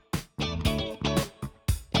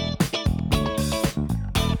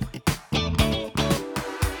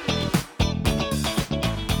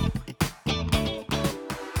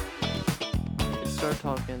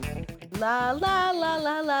second. La la la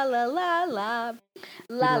la la la la la.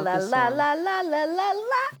 La love la this la song. la la la la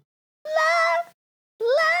la.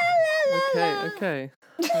 La la la. Okay.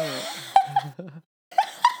 All right.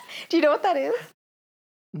 Do you know what that is?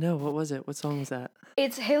 No, what was it? What song was that?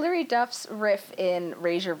 It's Hilary Duff's riff in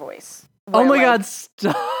Raise Your Voice. Oh my where, God,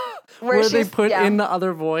 stop. Where they put yeah. in the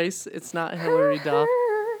other voice. It's not Hilary Duff.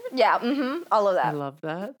 Yeah, all of that. I love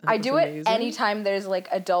that. I was do amazing. it anytime there's like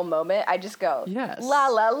a dull moment. I just go, Yes. la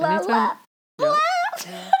la la Anytime- la. Yep. la.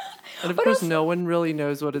 And of But course, also- no one really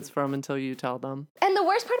knows what it's from until you tell them. And the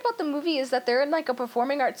worst part about the movie is that they're in like a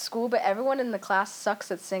performing arts school, but everyone in the class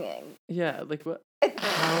sucks at singing. Yeah, like what?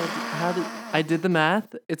 How did I did the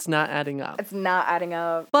math? It's not adding up. It's not adding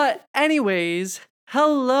up. But anyways,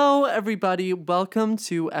 hello everybody. Welcome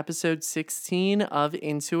to episode 16 of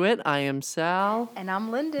Into It. I am Sal. And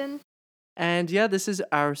I'm Lyndan. And yeah, this is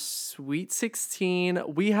our Sweet 16.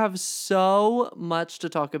 We have so much to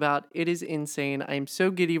talk about. It is insane. I am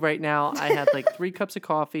so giddy right now. I had like 3 cups of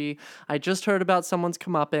coffee. I just heard about someone's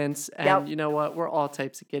comeuppance. And You know what? We're all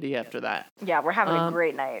types of giddy after that. Yeah, we're having a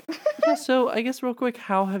great night. Yeah, so I guess real quick,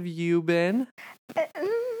 how have you been? I've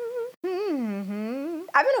been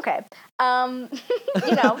okay.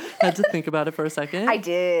 Had to think about it for a second. I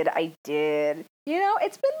did. You know,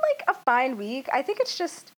 it's been like a fine week. I think it's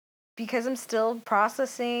just because I'm still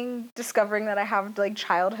processing, discovering that I have like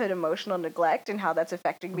childhood emotional neglect and how that's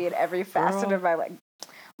affecting me in every facet of my life.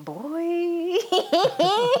 Boy.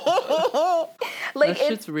 Like, that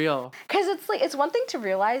shit's real. Because it's like, it's one thing to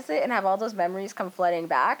realize it and have all those memories come flooding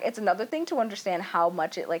back. It's another thing to understand how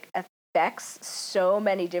much it like affects so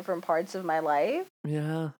many different parts of my life.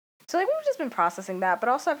 Yeah. So like we've just been processing that, but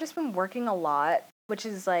also I've just been working a lot, which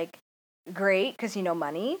is like great because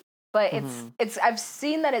money. But it's I've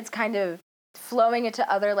seen that it's kind of flowing into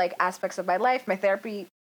other like aspects of my life. My therapy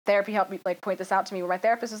helped me like point this out to me, where my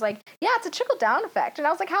therapist was like, yeah, it's a trickle down effect. And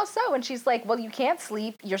I was like, how so? And she's like, well, you can't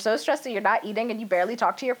sleep, you're so stressed that you're not eating, and you barely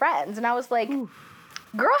talk to your friends. And I was like, girl,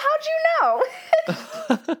 how'd you know?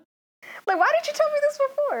 Like, why didn't you tell me this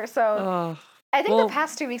before? So I think the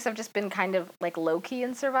past 2 weeks I've just been kind of like low-key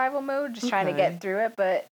in survival mode, just trying to get through it.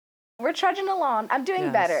 But we're trudging along. I'm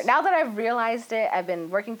doing better. Now that I've realized it, I've been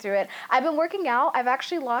working through it. I've been working out. I've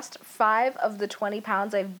actually lost 5 of the 20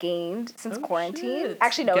 pounds I've gained since quarantine. Shit.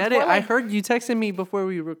 Actually, no. Get it's it? like, I heard you texted me before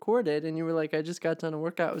we recorded, and you were like, I just got done a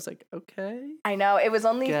workout. I was like, okay. I know. It was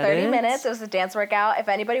only 30 minutes. It was a dance workout. If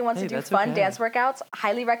anybody wants to do fun dance workouts,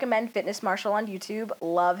 highly recommend Fitness Marshall on YouTube.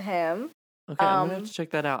 Love him. Okay, I'm going to have to check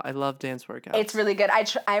that out. I love dance workouts. It's really good.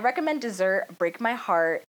 I recommend Dessert, Break My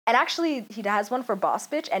Heart. And actually, he has one for Boss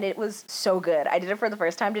Bitch, and it was so good. I did it for the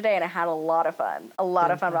first time today, and I had a lot of fun. A lot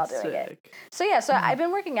of fun while doing it. So yeah, I've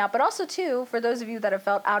been working out. But also, too, for those of you that have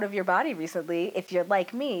felt out of your body recently, if you're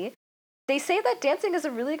like me, they say that dancing is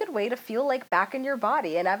a really good way to feel like back in your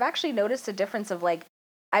body. And I've actually noticed a difference of like,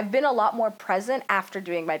 I've been a lot more present after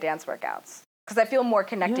doing my dance workouts because I feel more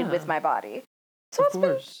connected with my body. So of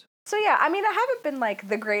course. So yeah, I mean, I haven't been like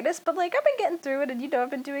the greatest, but like I've been getting through it, and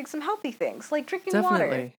I've been doing some healthy things like drinking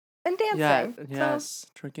water and dancing. Yeah, yes,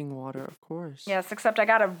 drinking water, of course. Yes, except I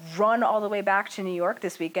gotta run all the way back to New York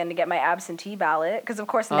this weekend to get my absentee ballot, because of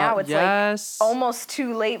course now it's like almost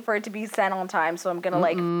too late for it to be sent on time, so I'm gonna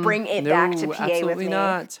like bring it back to PA with me. Absolutely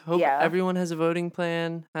not. Hope everyone has a voting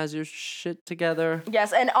plan, has your shit together.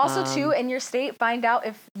 Yes, and also too, in your state, find out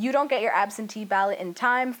if you don't get your absentee ballot in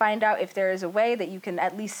time, find out if there is a way that you can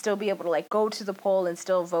at least still be able to like go to the poll and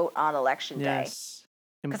still vote on election day.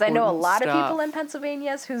 Because I know a lot of people in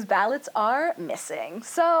Pennsylvania whose ballots are missing.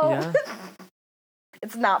 So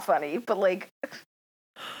it's not funny, but like.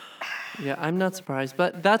 Yeah, I'm not surprised.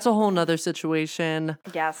 But that's a whole nother situation.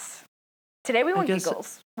 Yes. Today we want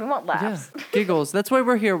giggles. We want laughs. Yeah, giggles. That's why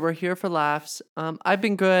we're here. We're here for laughs. I've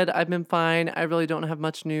been good. I've been fine. I really don't have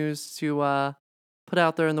much news to put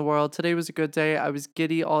out there in the world. Today was a good day. I was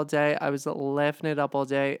giddy all day. I was laughing it up all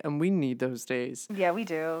day, and we need those days. Yeah, we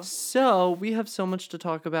do. So we have so much to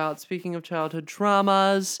talk about. Speaking of childhood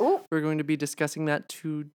traumas, we're going to be discussing that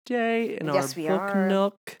today in our Book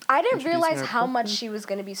Nook. I didn't realize how much she was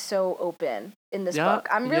going to be so open in this book.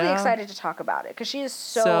 I'm really excited to talk about it because she is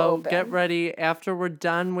so open. So get ready. After we're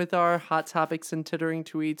done with our hot topics and tittering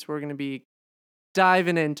tweets, we're going to be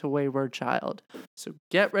diving into Wayward Child. So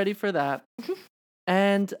get ready for that.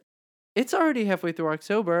 And it's already halfway through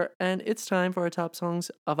October, and it's time for our top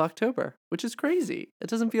songs of October, which is crazy. It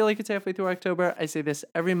doesn't feel like it's halfway through October. I say this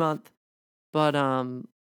every month, but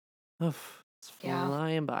it's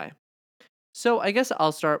flying by. So I guess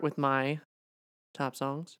I'll start with my top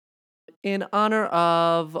songs. In honor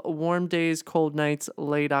of warm days, cold nights,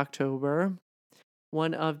 late October,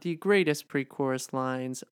 one of the greatest pre-chorus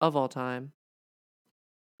lines of all time.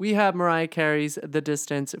 We have Mariah Carey's The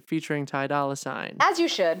Distance featuring Ty Dolla $ign. As you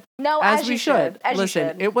should. No, As we should. As Listen, you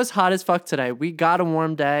should. it was hot as fuck today. We got a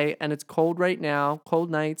warm day, and it's cold right now. Cold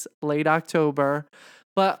nights, late October.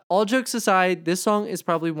 But all jokes aside, this song is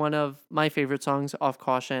probably one of my favorite songs off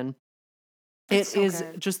Caution. It so is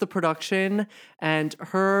good. just the production and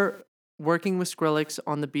her working with Skrillex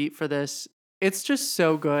on the beat for this. It's just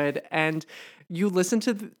so good. And you listen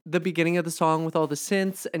to the beginning of the song with all the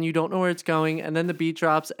synths and you don't know where it's going. And then the beat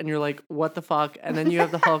drops and you're like, what the fuck? And then you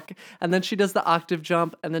have the hook. And then she does the octave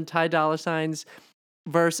jump. And then Ty Dolla $ign's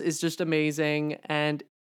verse is just amazing. And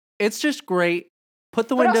it's just great. Put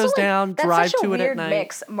the windows down, drive to it at night.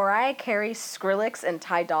 Mix. Mariah Carey, Skrillex, and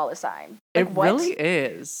Ty Dolla $ign. It really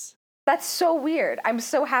is. That's so weird. I'm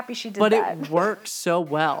so happy she did that. But it works so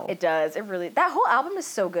well. It does. It really. That whole album is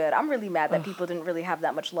so good. I'm really mad that people didn't really have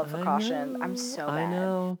that much love for Caution. I'm so mad. I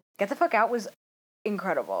know. Get the Fuck Out was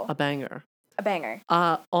incredible. A banger. A banger.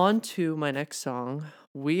 On to my next song.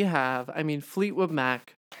 We have, Fleetwood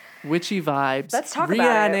Mac, Witchy Vibes. Let's talk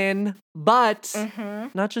Rhiannon, about it.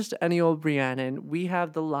 But not just any old Rhiannon. We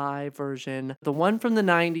have the live version. The one from the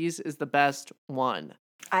 90s is the best one.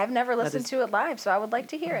 I've never listened to it live, so I would like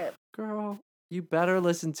to hear it. Girl, you better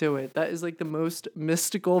listen to it. That is like the most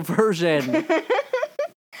mystical version.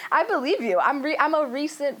 I believe you. I'm a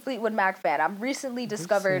recent Fleetwood Mac fan. I've recently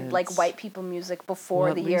discovered like white people music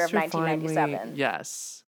before the year of 1997.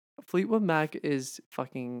 Yes. Fleetwood Mac is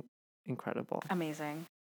fucking incredible. Amazing.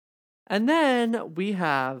 And then we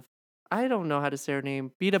have, I don't know how to say her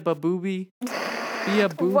name, Bida Baboobi.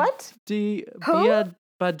 What? Bia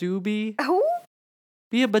Badoobi. Who?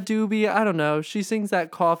 Bia Badoobi, I don't know. She sings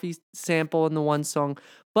that coffee sample in the one song.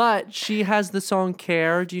 But she has the song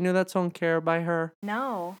Care. Do you know that song Care by her?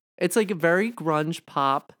 No. It's like a very grunge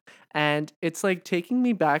pop. And it's like taking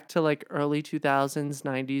me back to like early 2000s,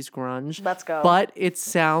 90s grunge. Let's go. But it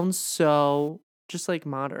sounds so just like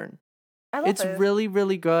modern. I love it. Really,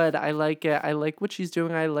 really good. I like it. I like what she's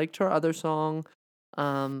doing. I liked her other song.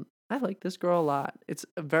 I like this girl a lot. It's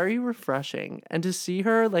very refreshing. And to see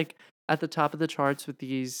her like at the top of the charts with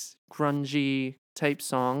these grungy type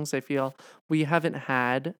songs, I feel we haven't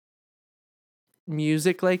had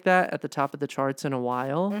music like that at the top of the charts in a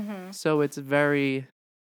while. So it's very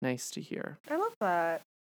nice to hear. I love that.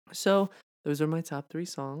 So those are my top 3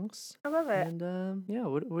 songs. I love it. And yeah,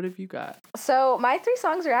 what have you got? So my 3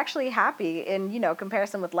 songs are actually happy in,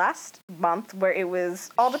 comparison with last month where it was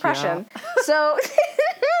all depression. Yeah.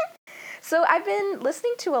 So I've been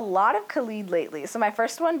listening to a lot of Khalid lately. So my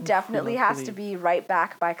first one definitely has to be Right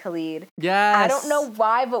Back by Khalid. Yes. I don't know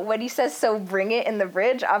why, but when he says "so bring it" in the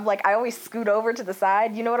bridge, I'm like, I always scoot over to the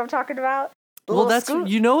side. You know what I'm talking about? Well,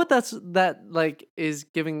 that like is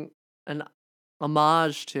giving an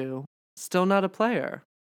homage to Still Not a Player.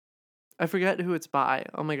 I forget who it's by.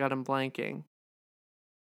 Oh my God, I'm blanking.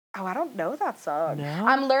 Oh, I don't know that song. No?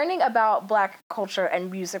 I'm learning about Black culture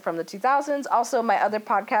and music from the 2000s. Also, my other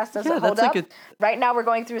podcast doesn't hold up. Right now, we're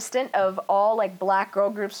going through a stint of all like Black girl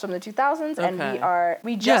groups from the 2000s, and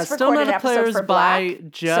we just recorded an episode for Black. By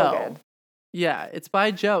Joe. So good. Yeah, it's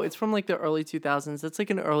by Joe. It's from like the early 2000s. It's like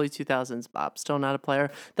an early 2000s bop. Still Not a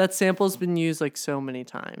Player. That sample's been used like so many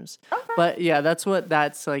times. Okay. But yeah, that's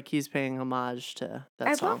like. He's paying homage to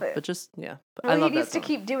that song. I love it. But just yeah, I love he needs to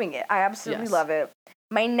keep doing it. I absolutely love it.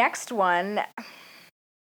 My next one.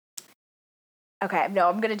 Okay, no,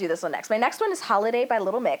 I'm gonna do this one next. My next one is "Holiday" by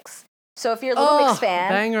Little Mix. So if you're a Little Mix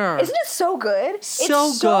fan, banger. Isn't it so good? It's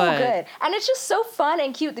so good. And it's just so fun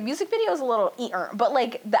and cute. The music video is a little but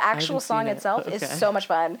like the actual song itself is so much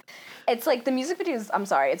fun. It's like the music video is, I'm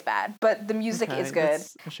sorry, it's bad, but the music is good.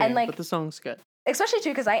 That's a shame, and like but the song's good. Especially too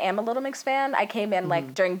because I am a Little Mix fan. I came in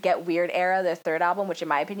like during Get Weird era, their 3rd album, which in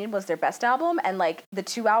my opinion was their best album, and like the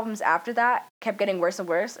 2 albums after that kept getting worse and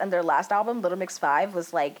worse, and their last album, Little Mix 5,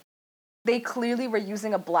 was like they clearly were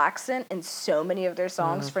using a black scent in so many of their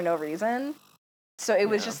songs for no reason. So it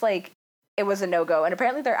was just like, it was a no-go. And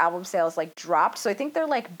apparently their album sales like dropped. So I think they're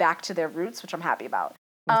like back to their roots, which I'm happy about.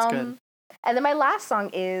 That's good. And then my last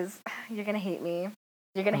song is, you're going to hate me.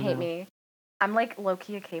 You're going to hate me. I'm like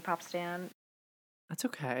low-key a K-pop stan. That's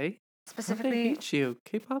okay. Specifically. I hate you.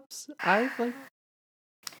 K-pop's,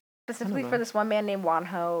 Specifically for this one man named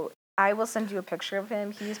Wonho. I will send you a picture of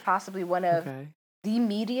him. He's possibly one of the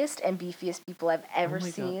meatiest and beefiest people I've ever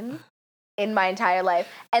seen in my entire life.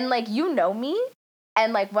 And like, you know me.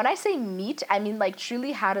 And like, when I say meat, I mean like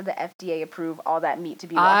truly how did the FDA approve all that meat to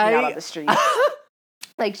be walking out on the street?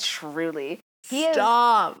 Like truly. He is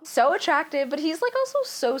so attractive, but he's like also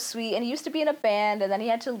so sweet. And he used to be in a band and then he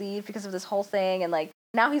had to leave because of this whole thing. And like,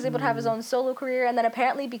 Now he's able to have his own solo career. And then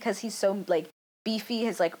apparently because he's so like beefy,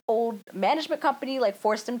 his like old management company like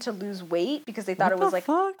forced him to lose weight because they thought it was like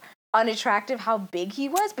unattractive how big he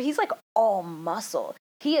was. But he's like all muscle.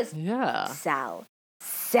 He is Sal.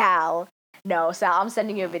 No, Sal, I'm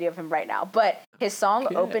sending you a video of him right now. But his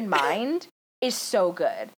song Open Mind is so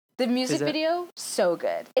good. The music video, so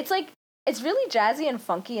good. It's like, it's really jazzy and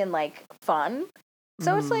funky and like fun.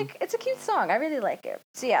 So it's like, it's a cute song. I really like it.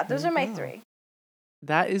 So yeah, those are my 3.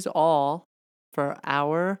 That is all for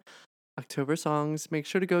our October songs. Make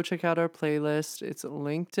sure to go check out our playlist. It's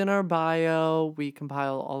linked in our bio. We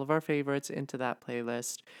compile all of our favorites into that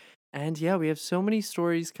playlist. And yeah, we have so many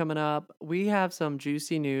stories coming up. We have some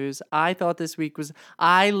juicy news. I thought this week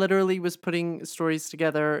I literally was putting stories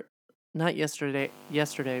together, not yesterday,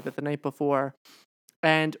 but the night before.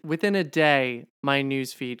 And within a day, my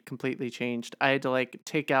news feed completely changed. I had to like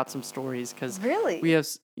take out some stories because we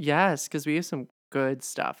have some good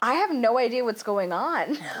stuff. I have no idea what's going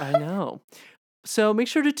on. I know. So make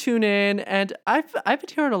sure to tune in. And I've been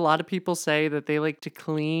hearing a lot of people say that they like to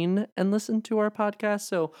clean and listen to our podcast.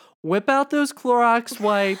 So whip out those Clorox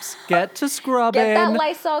wipes, get to scrubbing. Get that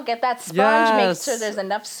Lysol, get that sponge, make sure there's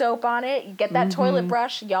enough soap on it. Get that toilet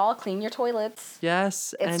brush. Y'all clean your toilets.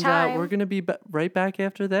 Yes. It's time. We're going to be right back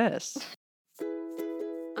after this.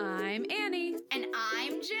 I'm Annie. And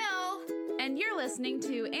I'm Jill. And you're listening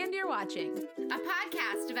to And You're Watching, a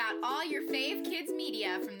podcast about all your fave kids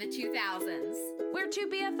media from the 2000s. We're 2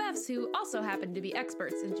 BFFs who also happen to be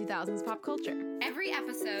experts in 2000s pop culture. Every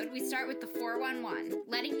episode, we start with the 411,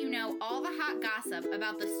 letting you know all the hot gossip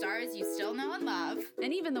about the stars you still know and love.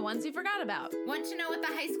 And even the ones you forgot about. Want to know what the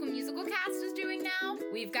High School Musical cast is doing now?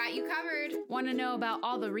 We've got you covered. Want to know about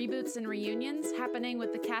all the reboots and reunions happening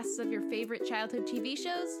with the casts of your favorite childhood TV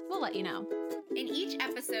shows? We'll let you know. In each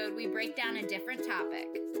episode, we break down a different topic.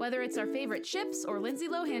 Whether it's our favorite ships or Lindsay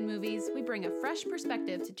Lohan movies, we bring a fresh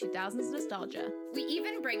perspective to 2000s nostalgia. We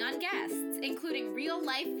even bring on guests, including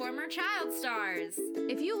real-life former child stars.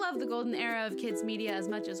 If you love the golden era of kids media as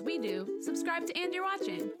much as we do, subscribe to And You're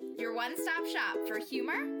Watching, your one-stop shop for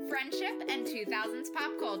humor, friendship, and 2000s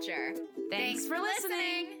pop culture. Thanks for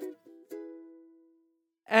listening!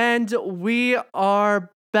 And we are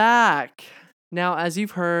back. Now, as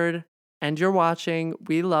you've heard, And You're Watching,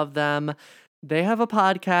 we love them. They have a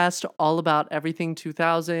podcast all about everything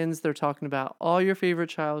 2000s. They're talking about all your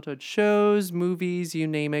favorite childhood shows, movies, you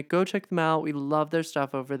name it. Go check them out. We love their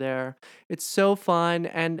stuff over there. It's so fun.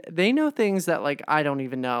 And they know things that like I don't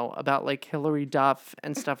even know about, like Hillary Duff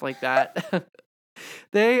and stuff like that.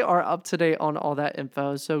 They are up to date on all that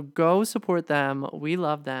info. So go support them. We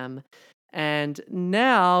love them. And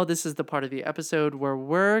now this is the part of the episode where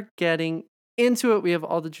we're getting into it. We have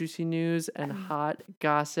all the juicy news and hot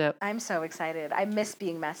gossip. I'm so excited. I miss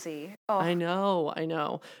being messy. Oh. I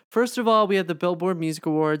know. First of all, we had the Billboard Music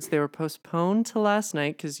Awards. They were postponed to last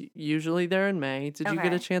night because usually they're in May. Did you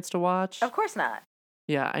get a chance to watch? Of course not.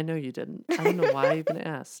 Yeah, I know you didn't. I don't know why I even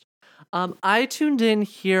asked. I tuned in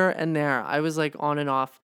here and there. I was like on and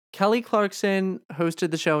off. Kelly Clarkson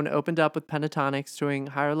hosted the show and opened up with Pentatonics doing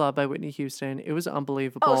Higher Love by Whitney Houston. It was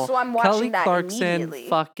unbelievable. Oh, so I'm watching Kelly that Clarkson immediately.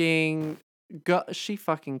 She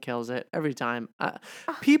fucking kills it every time.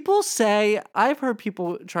 People say, I've heard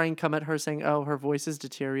people try and come at her saying, oh, her voice is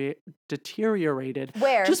deteriorated.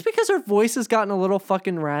 Where? Just because her voice has gotten a little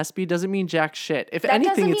fucking raspy doesn't mean jack shit. If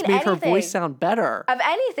anything, it's made her voice sound better. Of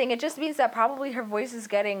anything, it just means that probably her voice is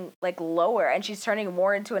getting like lower and she's turning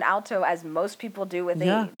more into an alto as most people do with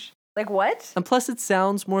age. Like what? And plus it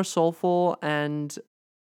sounds more soulful and...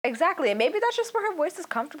 Exactly. And maybe that's just where her voice is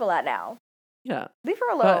comfortable at now. Yeah. Leave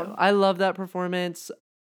her alone. But I love that performance.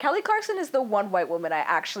 Kelly Clarkson is the one white woman I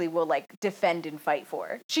actually will like defend and fight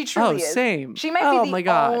for. She truly is. Same. She might be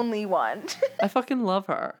the only one. I fucking love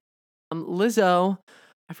her. Lizzo,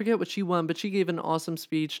 I forget what she won, but she gave an awesome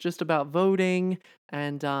speech just about voting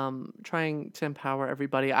and trying to empower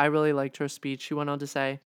everybody. I really liked her speech. She went on to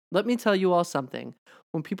say, "Let me tell you all something.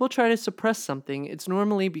 When people try to suppress something, it's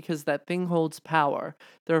normally because that thing holds power.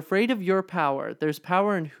 They're afraid of your power. There's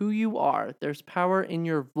power in who you are. There's power in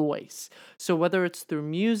your voice. So whether it's through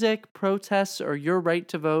music, protests, or your right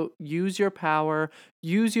to vote, use your power,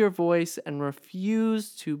 use your voice, and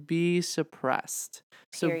refuse to be suppressed."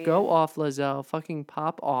 Period. So go off, Lizzo. Fucking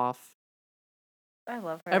pop off. I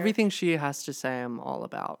love her. Everything she has to say, I'm all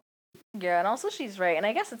about. Yeah, and also she's right. And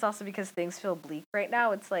I guess it's also because things feel bleak right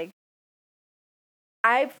now. It's like,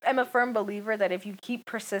 I am a firm believer that if you keep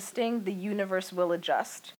persisting, the universe will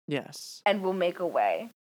adjust. Yes. And will make a way.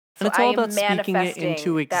 So and it's all about speaking it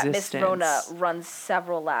into existence. That Miss Rona runs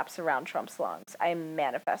several laps around Trump's lungs. I am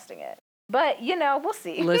manifesting it. But, we'll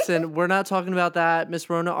see. Listen, we're not talking about that. Miss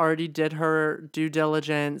Rona already did her due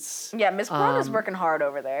diligence. Yeah, Miss Rona's working hard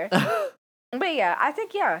over there. But yeah, I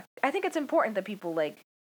think it's important that people, like,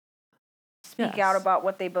 speak out about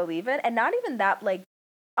what they believe in. And not even that, like,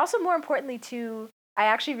 also more importantly, too, I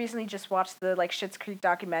actually recently just watched the, like, Schitt's Creek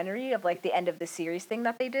documentary of, like, the end of the series thing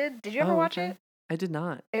that they did. Did you ever watch it? I did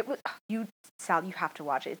not. It was, Sal, you have to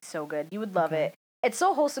watch it. It's so good. You would love it. It's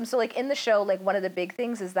so wholesome. So, like, in the show, like, one of the big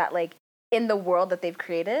things is that, like, in the world that they've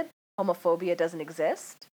created, homophobia doesn't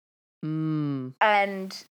exist.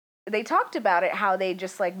 And they talked about it, how they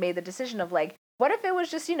just, like, made the decision of, like, what if it was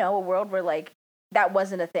just, a world where, like, that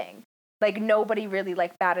wasn't a thing? Like, nobody really,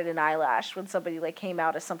 like, batted an eyelash when somebody, like, came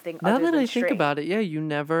out as something other than straight. Now that I think about it, you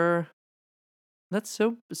never... That's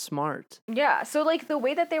so smart. Yeah, so, like, the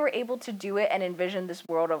way that they were able to do it and envision this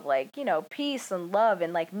world of, like, peace and love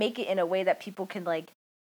and, like, make it in a way that people can, like,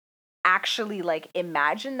 actually, like,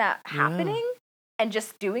 imagine that happening and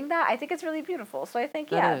just doing that, I think it's really beautiful. So I think,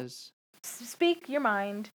 that is. Speak your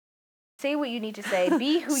mind. Say what you need to say.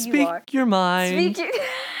 Be who you are. Speak your mind.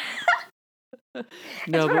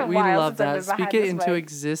 No, but we love that. Speak it into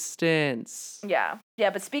existence. Yeah,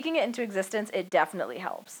 but speaking it into existence, it definitely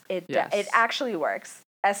helps. It actually works.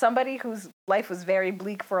 As somebody whose life was very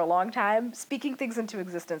bleak for a long time, speaking things into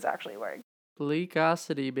existence actually worked.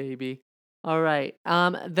 Bleakosity, baby. All right.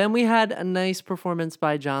 Then we had a nice performance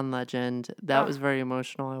by John Legend. That was very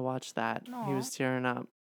emotional. I watched that. Aww. He was tearing up.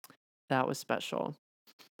 That was special.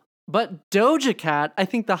 But Doja Cat, I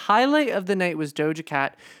think the highlight of the night was Doja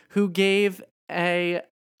Cat, who gave a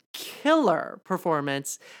killer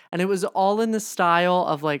performance, and it was all in the style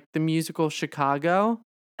of, like, the musical Chicago.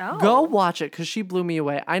 Go watch it, because she blew me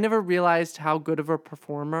away. I never realized how good of a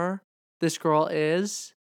performer this girl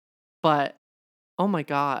is, but oh my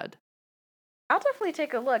god. I'll definitely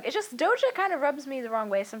take a look. It's just Doja kind of rubs me the wrong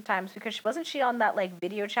way sometimes, because wasn't she on that, like,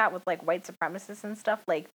 video chat with, like, white supremacists and stuff,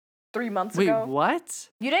 like, 3 months ago? Wait, what?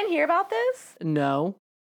 You didn't hear about this? No.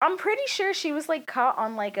 I'm pretty sure she was, like, caught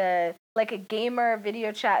on, like a gamer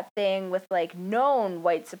video chat thing with, like, known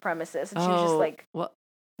white supremacists, and she was just like, what?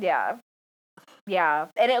 Yeah,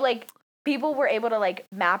 and it, like, people were able to, like,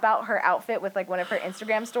 map out her outfit with, like, one of her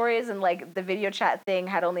Instagram stories, and, like, the video chat thing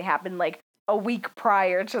had only happened, like, a week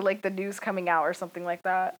prior to, like, the news coming out or something like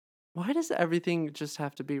that. Why does everything just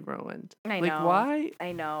have to be ruined? I know. Like, why?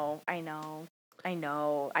 I know.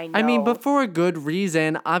 I mean, but for a good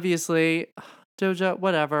reason, obviously. Doja,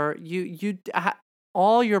 whatever. You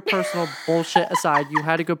all your personal bullshit aside, you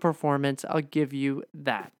had a good performance. I'll give you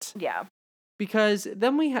that. Yeah. Because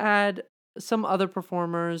then we had some other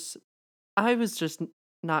performers. I was just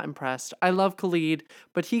not impressed. I love Khalid,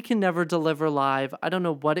 but he can never deliver live. I don't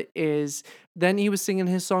know what it is. Then he was singing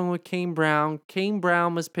his song with Kane Brown. Kane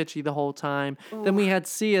Brown was pitchy the whole time. Ooh. Then we had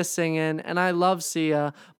Sia singing, and I love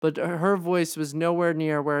Sia, but her voice was nowhere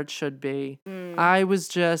near where it should be. I was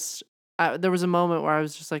just... there was a moment where I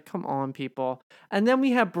was just like, come on, people. And then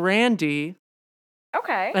we had Brandy.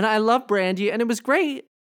 Okay. And I love Brandy, and it was great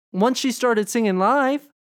once she started singing live.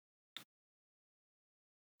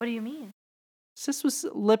 What do you mean? Sis was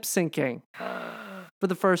lip syncing for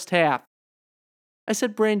the first half. I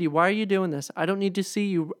said, Brandy, why are you doing this? I don't need to see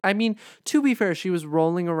you. I mean, to be fair, she was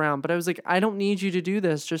rolling around, but I was like, I don't need you to do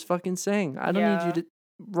this. Just fucking sing. I don't need you to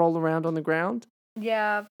roll around on the ground.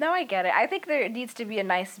 Yeah, no, I get it. I think there needs to be a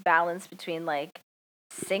nice balance between, like,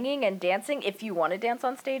 singing and dancing if you want to dance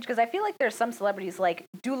on stage. Because I feel like there's some celebrities, like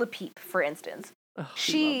Dula Peep, for instance. Oh,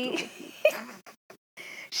 she,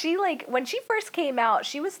 like, when she first came out,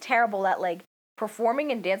 she was terrible at, like,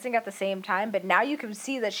 performing and dancing at the same time. But now you can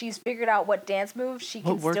see that she's figured out what dance moves she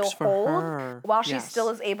can still hold while she still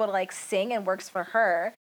is able to, like, sing and works for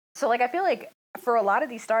her. So, like, I feel like for a lot of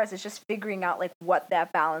these stars, it's just figuring out, like, what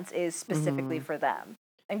that balance is specifically for them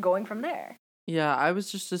and going from there. Yeah, I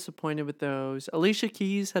was just disappointed with those. Alicia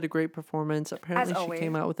Keys had a great performance. Apparently she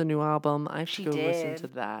came out with a new album. I have to go listen to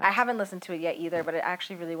that. I haven't listened to it yet either, but I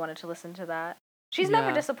actually really wanted to listen to that. She's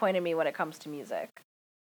never disappointed me when it comes to music.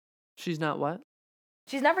 She's not what?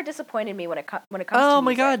 She's never disappointed me when it comes to music. Oh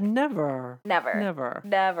my god, never.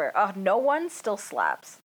 Never. Oh, No One still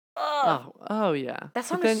slaps. Oh yeah. That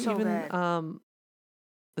song is so good.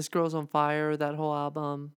 This Girl's on Fire, that whole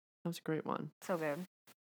album. That was a great one. So good.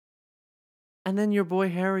 And then your boy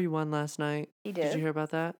Harry won last night. He did. Did you hear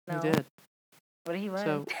about that? No. He did. What did he win?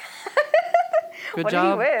 So, good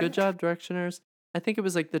job. Good job, Directioners. I think it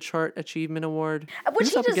was like the Chart Achievement Award. Which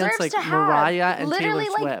he deserves against, like, to have. Mariah and Literally,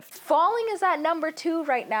 Taylor like, Swift. Falling is at number 2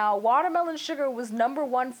 right now. Watermelon Sugar was number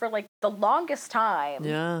 1 for, like, the longest time.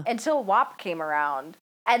 Yeah. Until WAP came around.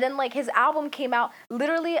 And then, like, his album came out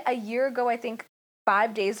literally a year ago, I think,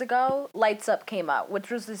 5 days ago, Lights Up came out, which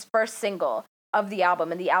was his first single of the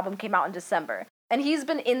album, and the album came out in December. And he's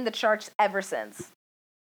been in the charts ever since.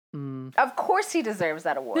 Of course he deserves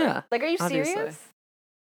that award. Yeah, Like, are you obviously. serious?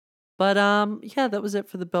 But yeah, that was it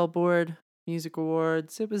for the Billboard Music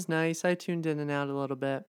Awards. It was nice. I tuned in and out a little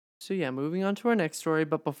bit. So yeah, moving on to our next story.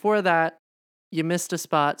 But before that, you missed a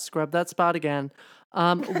spot. Scrub that spot again.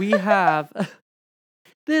 We have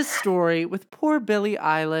this story with poor Billie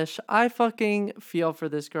Eilish. I fucking feel for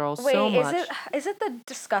this girl so much. Wait, is it the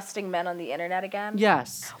disgusting men on the internet again?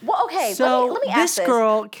 Yes. Well, okay, So let me ask this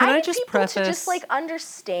girl, can I need just people preface to just like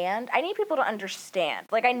understand. I need people to understand.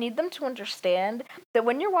 Like, I need them to understand that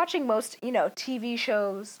when you're watching most, TV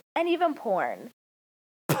shows and even porn,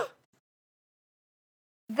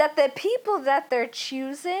 that the people that they're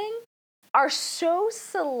choosing are so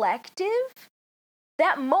selective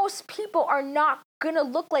that most people are not gonna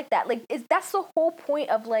look like that. Like, that's the whole point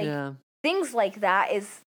of like things like that,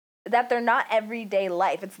 is that they're not everyday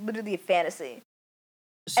life. It's literally a fantasy.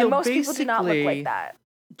 So and most people do not look like that.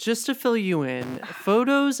 Just to fill you in,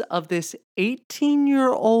 photos of this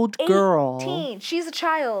 18-year-old girl 18. She's a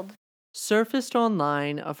child. surfaced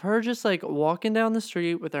online of her just like walking down the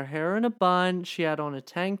street with her hair in a bun. She had on a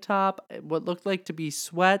tank top, what looked like to be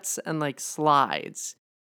sweats and like slides.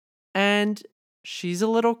 And she's a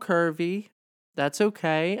little curvy. That's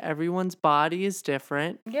okay. Everyone's body is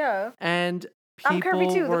different. Yeah. And I'm curvy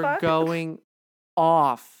people too, the were fuck? going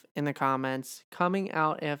off in the comments, coming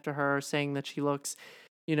out after her, saying that she looks,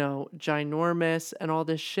 ginormous and all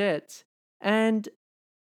this shit. And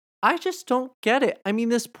I just don't get it. I mean,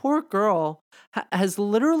 this poor girl has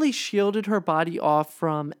literally shielded her body off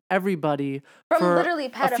from everybody From for literally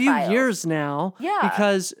pedophiles. a few years now. Yeah.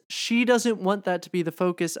 Because she doesn't want that to be the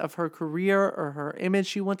focus of her career or her image.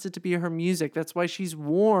 She wants it to be her music. That's why she's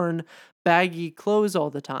worn baggy clothes all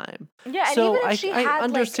the time. Yeah, and So even if she I had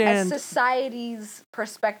understand. like a society's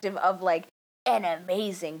perspective of like an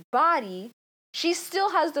amazing body, she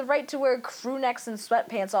still has the right to wear crew necks and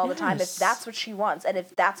sweatpants all the time if that's what she wants and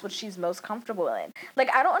if that's what she's most comfortable in. Like,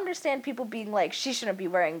 I don't understand people being like, she shouldn't be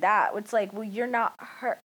wearing that. It's like, well, you're not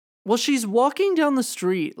her. Well, she's walking down the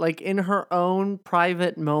street, like, in her own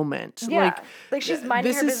private moment. Yeah, like she's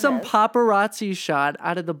minding her business. This is some paparazzi shot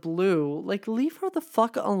out of the blue. Like, leave her the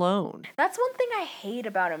fuck alone. That's one thing I hate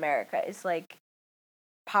about America is, like,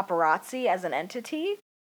 paparazzi as an entity.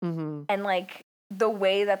 Mm-hmm. And, like, the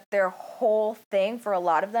way that their whole thing for a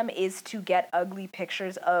lot of them is to get ugly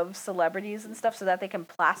pictures of celebrities and stuff so that they can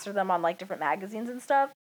plaster them on, like, different magazines and stuff.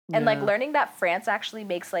 And, like, learning that France actually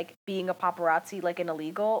makes, like, being a paparazzi, like, an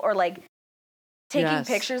illegal, or, like, taking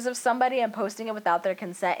pictures of somebody and posting it without their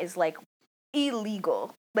consent is, like,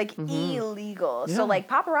 illegal. Like, illegal. Yeah. So, like,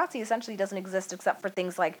 paparazzi essentially doesn't exist except for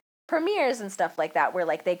things like premieres and stuff like that, where,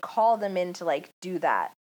 like, they call them in to, like, do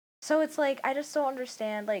that. So it's, like, I just don't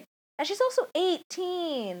understand, like, and she's also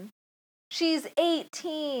 18. She's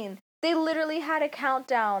 18. They literally had a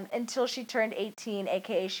countdown until she turned 18,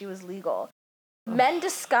 aka she was legal. Men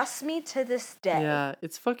disgust me to this day. Yeah,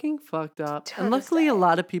 it's fucking fucked up. To And this luckily, day. a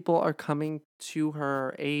lot of people are coming to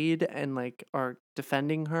her aid and, like, are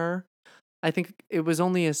defending her. I think it was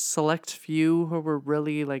only a select few who were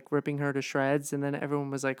really, like, ripping her to shreds, and then everyone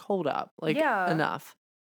was like, hold up. Like, enough.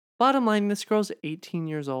 Bottom line, this girl's 18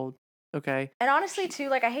 years old. Okay. And honestly, too,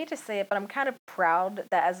 like, I hate to say it, but I'm kind of proud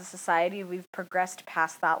that as a society we've progressed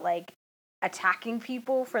past that, like, attacking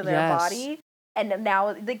people for their body. And now,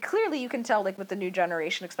 like, clearly you can tell, like, with the new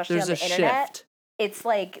generation, especially There's on the a internet, shift. it's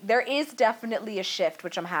like, there is definitely a shift,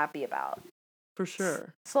 which I'm happy about. For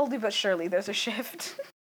sure. Slowly but surely, there's a shift.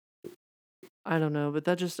 I don't know, but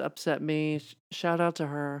that just upset me. Shout out to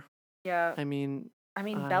her. Yeah. I mean,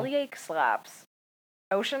 Bellyache slaps.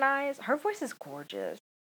 Ocean Eyes, her voice is gorgeous.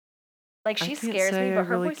 Like, she scares me, but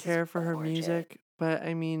her really voice is care for her gorgeous. music, but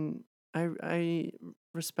I mean, I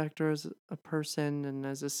respect her as a person and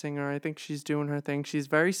as a singer. I think she's doing her thing. She's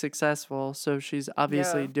very successful, so she's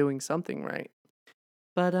obviously doing something right.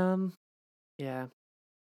 But yeah.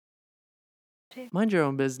 Mind your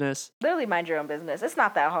own business. Literally mind your own business. It's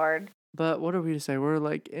not that hard. But what are we to say? We're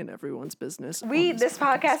like in everyone's business. This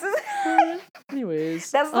podcast is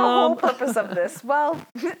anyways. That's the whole purpose of this. Well,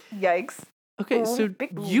 yikes. Okay, so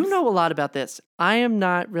you know a lot about this. I do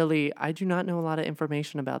not know a lot of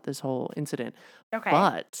information about this whole incident. Okay.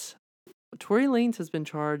 But Tory Lanez has been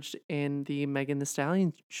charged in the Megan Thee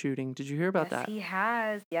Stallion shooting. Did you hear about that? Yes, he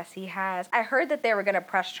has. Yes, he has. I heard that they were going to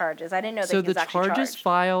press charges. I didn't know that So he was the actually charges charged.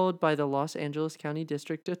 filed by the Los Angeles County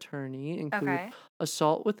District Attorney include Okay.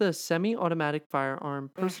 assault with a semi-automatic firearm,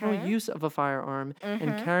 personal Mhm. use of a firearm,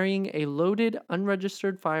 and Mhm. carrying a loaded,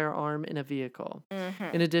 unregistered firearm in a vehicle.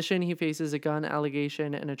 Mhm. In addition, he faces a gun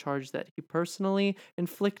allegation and a charge that he personally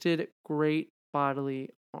inflicted great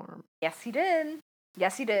bodily harm. Yes, he did.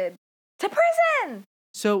 Yes, he did. To prison!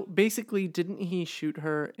 So basically, didn't he shoot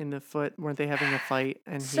her in the foot? Weren't they having a fight?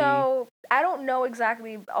 And So, I don't know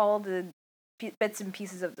exactly all the bits and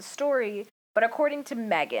pieces of the story, but according to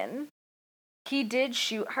Megan, he did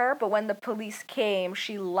shoot her, but when the police came,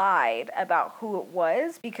 she lied about who it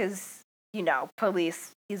was because,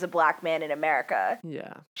 police, he's a black man in America.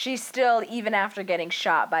 yeah. She still, even after getting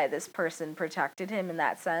shot by this person, protected him in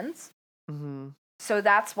that sense. Mm-hmm. So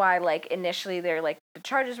that's why, initially the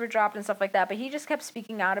charges were dropped and stuff like that, but he just kept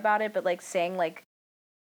speaking out about it, but, saying,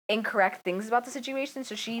 incorrect things about the situation.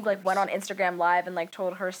 So she, went on Instagram Live and,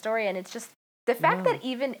 told her story, and it's just the fact that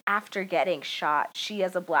even after getting shot, she,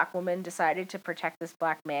 as a black woman, decided to protect this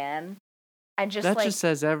black man, and just, That just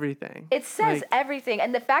says everything. It says everything,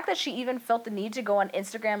 and the fact that she even felt the need to go on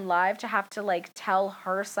Instagram Live to have to, tell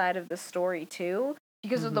her side of the story, too,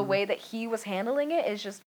 because of the way that he was handling it is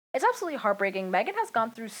just... It's absolutely heartbreaking. Megan has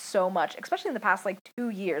gone through so much, especially in the past, 2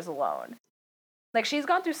 years alone. She's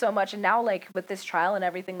gone through so much, and now, with this trial and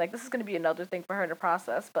everything, this is going to be another thing for her to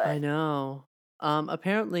process, but... I know.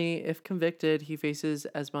 Apparently, if convicted, he faces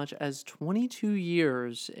as much as 22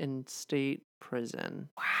 years in state prison.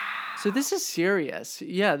 Wow. So this is serious.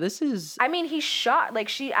 Yeah, this is... I mean, he shot,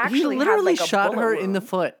 she actually He literally had, a shot her bullet in the wound.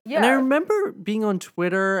 foot. Yeah. And I remember being on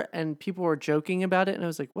Twitter, and people were joking about it, and I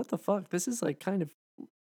was like, what the fuck? This is, kind of...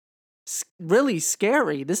 really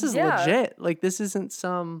scary. This is legit. This isn't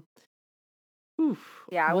some... Oof.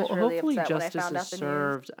 Yeah, I was really hopefully upset when I justice found is out the news.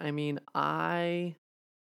 served. I mean,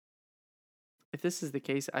 if this is the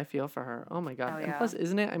case, I feel for her. Oh my god. Oh, And yeah. plus,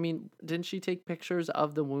 isn't it? I mean, didn't she take pictures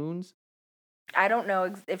of the wounds? I don't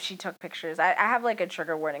know if she took pictures. I have, a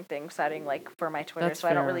trigger warning thing setting, for my Twitter, That's so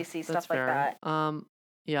I don't fair. really see That's stuff like fair. that.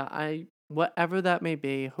 Yeah, whatever that may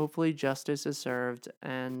be, hopefully justice is served,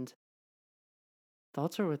 and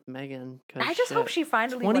thoughts are with Megan. I just hope she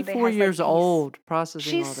finally one day 24 has, years peace. old,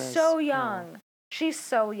 processing all She's this. so Oh. young. She's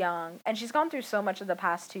so young, and she's gone through so much in the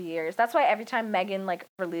past 2 years. That's why every time Megan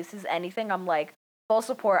releases anything, I'm full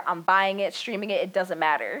support. I'm buying it, streaming it. It doesn't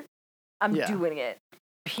matter. I'm doing it.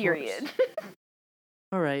 Period.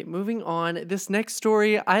 All right, moving on. This next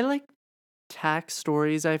story, I tack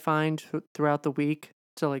stories I find throughout the week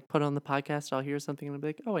to put on the podcast. I'll hear something and I'll be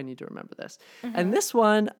like, oh, I need to remember this. Mm-hmm. And this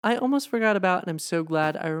one I almost forgot about, and I'm so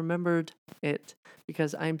glad I remembered it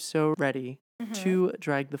because I'm so ready to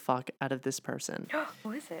drag the fuck out of this person.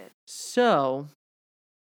 Who is it? So,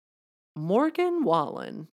 Morgan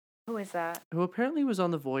Wallen, Who is that? who apparently was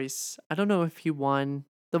on The Voice. I don't know if he won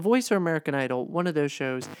The Voice or American Idol, one of those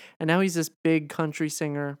shows. And now he's this big country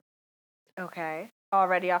singer. Okay.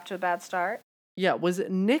 Already off to a bad start. Yeah, was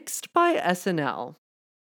nixed by SNL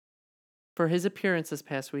for his appearance this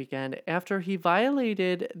past weekend after he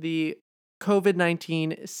violated the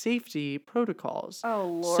COVID-19 safety protocols.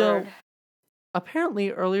 Oh, Lord. So,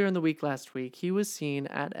 apparently, earlier in the week last week, he was seen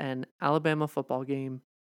at an Alabama football game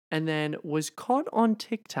and then was caught on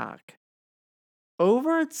TikTok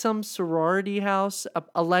over at some sorority house,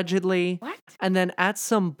 allegedly. What? And then at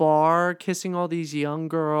some bar, kissing all these young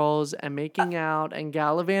girls and making out and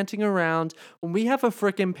gallivanting around when we have a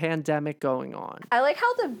freaking pandemic going on. I like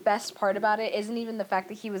how the best part about it isn't even the fact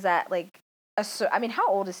that he was at, I mean, how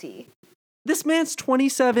old is he? This man's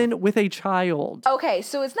 27 with a child. Okay,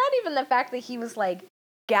 so it's not even the fact that he was,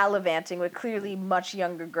 gallivanting with clearly much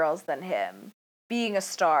younger girls than him. Being a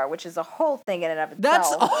star, which is a whole thing in and of itself.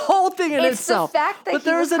 That's a whole thing in It's itself. the fact that but he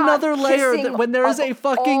there was is another caught layer kissing when there is a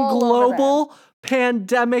fucking all over them. global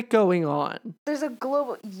pandemic going on. There's a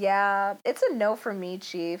global... Yeah, it's a no for me,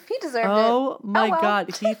 Chief. He deserved it. Oh my well.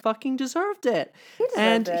 God, he fucking deserved it. He deserved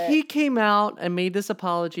And it. he came out and made this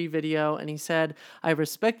apology video and he said, I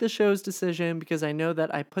respect the show's decision because I know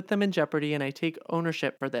that I put them in jeopardy and I take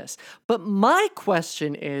ownership for this. But my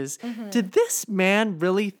question is, did this man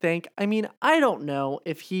really think, I mean, I don't know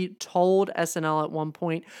if he told SNL at one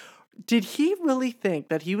point, did he really think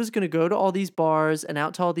that he was going to go to all these bars and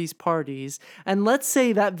out to all these parties, and let's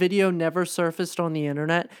say that video never surfaced on the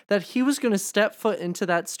internet, that he was going to step foot into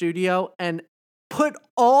that studio and put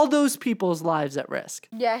all those people's lives at risk.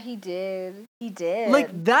 Yeah, he did. He did.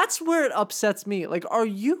 Like, that's where it upsets me. Like, are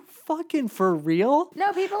you fucking for real?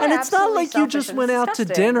 No, people are And it's not like you selfish just and went it's out to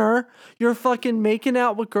disgusting. dinner. You're fucking making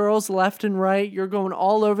out with girls left and right. You're going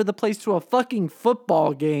all over the place to a fucking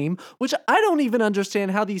football game, which I don't even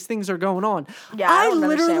understand how these things are going on. Yeah, I don't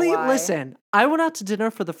understand literally, why. listen, I went out to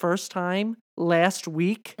dinner for the first time last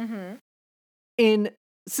week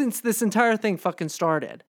since this entire thing fucking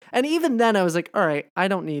started. And even then I was like, all right, I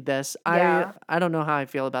don't need this. Yeah. I don't know how I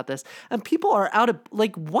feel about this. And people are out of,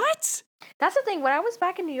 like, what? That's the thing. When I was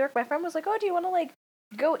back in New York, my friend was like, oh, do you want to, like,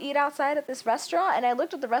 go eat outside at this restaurant? And I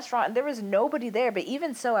looked at the restaurant, and there was nobody there. But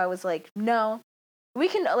even so, I was like, no. We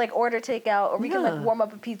can, like, order takeout, or we can, like, warm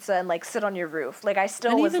up a pizza and, like, sit on your roof. Like, I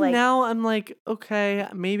still was even like... now, I'm like, okay,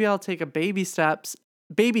 maybe I'll take a baby step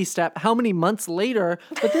how many months later,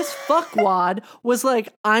 but this fuckwad was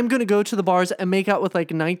like, I'm gonna go to the bars and make out with like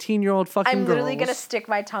 19-year-old fucking girls. I'm literally gonna stick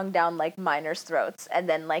my tongue down like minors' throats and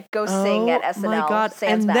then like go sing at SNL. My God.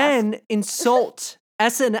 Sans and mask. Then insult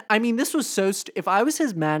SNL. I mean, this was so if I was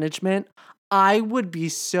his management, I would be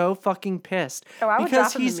so fucking pissed. Oh, I would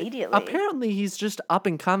because drop him immediately. Apparently, he's just up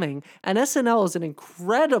and coming, and SNL is an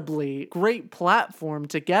incredibly great platform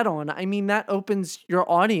to get on. I mean, that opens your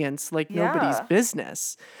audience like nobody's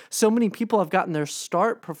business. So many people have gotten their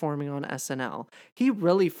start performing on SNL. He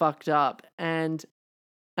really fucked up, and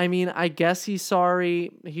I mean, I guess he's sorry.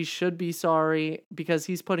 He should be sorry because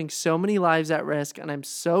he's putting so many lives at risk. And I'm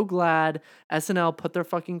so glad SNL put their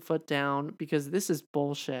fucking foot down because this is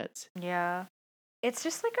bullshit. Yeah. It's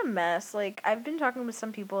just like a mess. Like, I've been talking with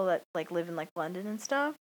some people that like live in like London and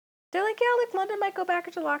stuff. They're like, yeah, like London might go back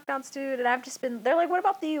into lockdowns, dude. And I've just been, they're like, what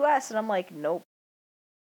about the US? And I'm like, nope.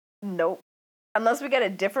 Unless we get a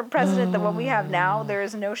different president than what we have now, there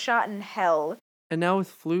is no shot in hell and now with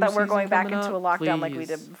flu that we're going back into a lockdown please. like we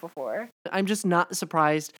did before. I'm just not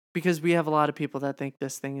surprised because we have a lot of people that think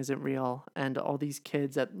this thing isn't real. And all these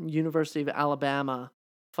kids at University of Alabama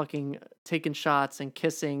fucking taking shots and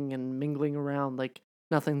kissing and mingling around like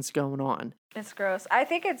nothing's going on. It's gross. I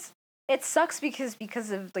think it sucks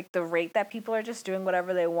because of like the rate that people are just doing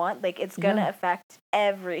whatever they want. Like it's gonna affect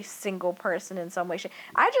every single person in some way.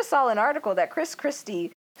 I just saw an article that Chris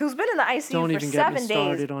Christie, who's been in the ICU for 7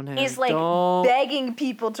 days, is like begging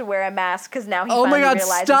people to wear a mask because now he finally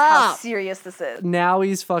realizes how serious this is. Now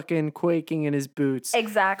he's fucking quaking in his boots.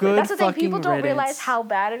 Exactly. That's the thing. People don't realize how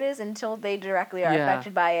bad it is until they directly are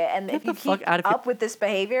affected by it. And if you keep up with this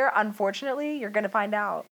behavior, unfortunately, you're going to find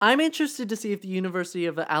out. I'm interested to see if the University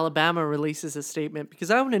of Alabama releases a statement because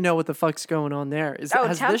I want to know what the fuck's going on there.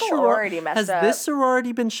 Has Temple already messed up? Has this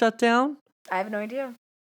sorority been shut down? I have no idea.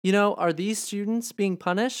 You know, are these students being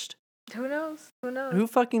punished? Who knows? Who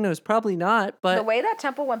fucking knows? Probably not, but... The way that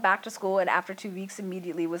Temple went back to school and after 2 weeks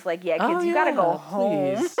immediately was like, yeah, kids, you gotta go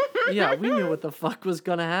home. Yeah, we knew what the fuck was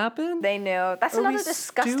gonna happen. They knew. That's another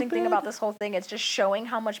disgusting thing about this whole thing. It's just showing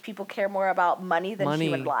how much people care more about money than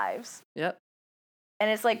human lives. Yep. And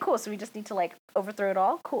it's like, cool, so we just need to like overthrow it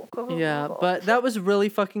all? Cool. Yeah, cool. But that was really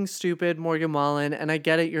fucking stupid, Morgan Wallen, and I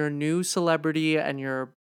get it, you're a new celebrity and you're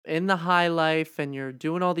in the high life and you're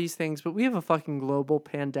doing all these things, but we have a fucking global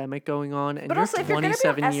pandemic going on and but you're also,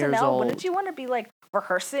 27 years old. Wouldn't you want to be like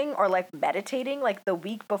rehearsing or like meditating like the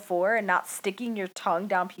week before and not sticking your tongue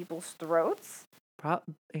down people's throats?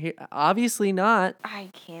 Obviously not. I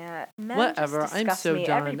can't. Whatever. I'm so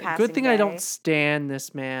done. Good thing I don't stan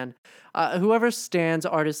this man. Whoever stans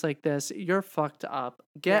artists like this, you're fucked up.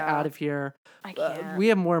 Get out of here. I can't. We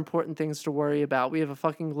have more important things to worry about. We have a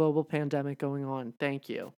fucking global pandemic going on. Thank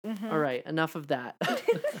you. All right. Enough of that.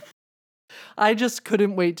 I just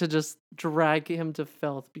couldn't wait to just drag him to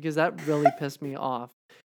filth because that really pissed me off.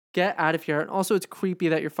 Get out of here. And also, it's creepy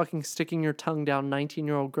that you're fucking sticking your tongue down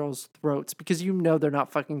 19-year-old girls' throats because you know they're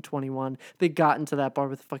not fucking 21. They got into that bar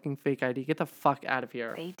with a fucking fake ID. Get the fuck out of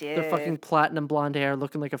here. They did. Their fucking platinum blonde hair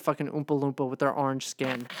looking like a fucking Oompa Loompa with their orange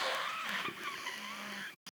skin.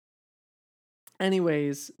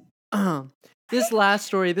 Anyways, this last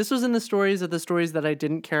story, this was in the stories of the stories that I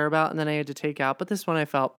didn't care about and then I had to take out, but this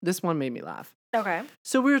one made me laugh. Okay.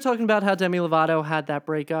 So we were talking about how Demi Lovato had that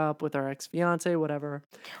breakup with her ex-fiance, whatever.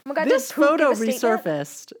 Oh my God, this photo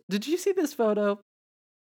resurfaced. Did you see this photo?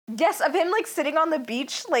 Yes, of him like sitting on the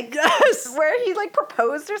beach, like yes, where he like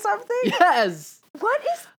proposed or something. Yes. What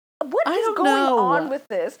is going on with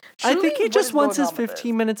this? Truly, I think he just wants his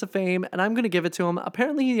 15 minutes of fame, and I'm going to give it to him.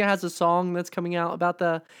 Apparently, he has a song that's coming out about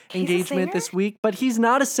the engagement this week, but he's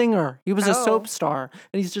not a singer. He was a soap star,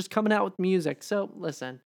 and he's just coming out with music. So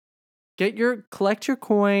listen. Collect your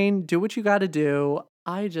coin, do what you got to do.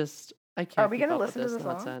 I can't. Are we going to listen to the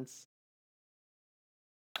song? Nonsense.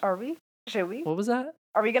 Are we? Should we? What was that?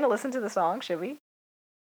 Are we going to listen to the song? Should we?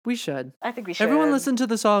 We should. I think we should. Everyone listen to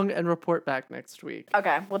the song and report back next week.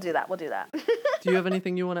 Okay, we'll do that. Do you have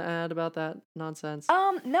anything you want to add about that nonsense?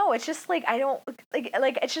 No, it's just like I don't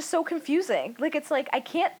like it's just so confusing. Like it's like I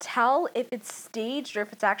can't tell if it's staged or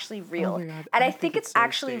if it's actually real. Oh my God, and I think it's so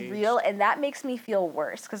actually staged. real, and that makes me feel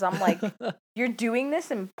worse because I'm like, you're doing this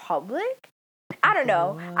in public? I don't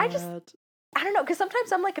know. I don't know, because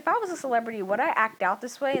sometimes I'm like, if I was a celebrity, would I act out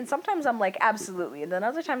this way? And sometimes I'm like, absolutely. And then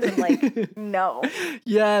other times I'm like, no.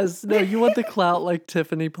 Yes. No, you want the clout like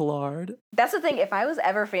Tiffany Pollard. That's the thing. If I was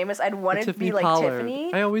ever famous, I'd want it to be like Pollard.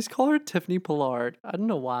 Tiffany. I always call her Tiffany Pollard. I don't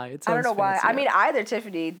know why. I don't know why. fancier. I mean, either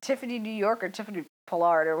Tiffany New York or Tiffany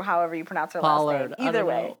Pollard or however you pronounce her Pollard. last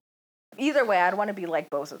name. Either way, I'd want to be like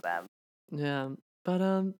both of them. Yeah.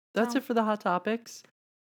 But that's it for the hot topics.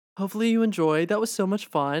 Hopefully you enjoyed. That was so much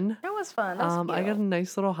fun. That was fun. That was I got a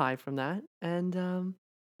nice little high from that. And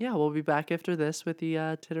yeah, we'll be back after this with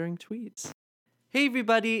the tittering tweets. Hey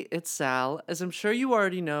everybody, it's Sal. As I'm sure you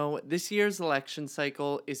already know, this year's election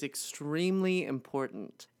cycle is extremely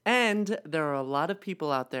important. And there are a lot of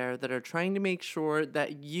people out there that are trying to make sure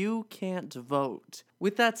that you can't vote.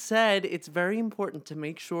 With that said, it's very important to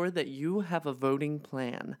make sure that you have a voting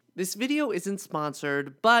plan. This video isn't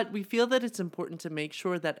sponsored, but we feel that it's important to make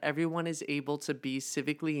sure that everyone is able to be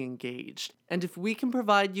civically engaged. And if we can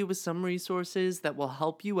provide you with some resources that will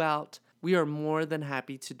help you out, we are more than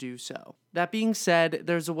happy to do so. That being said,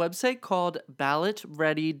 there's a website called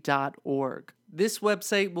ballotready.org. This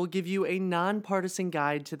website will give you a nonpartisan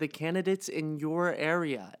guide to the candidates in your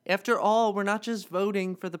area. After all, we're not just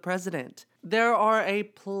voting for the president. There are a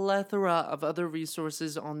plethora of other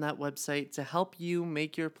resources on that website to help you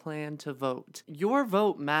make your plan to vote. Your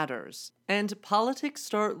vote matters, and politics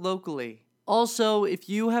start locally. Also, if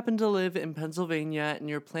you happen to live in Pennsylvania and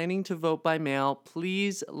you're planning to vote by mail,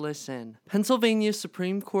 please listen. Pennsylvania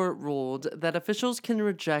Supreme Court ruled that officials can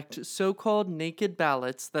reject so-called naked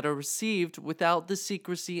ballots that are received without the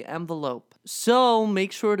secrecy envelope. So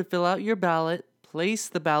make sure to fill out your ballot, place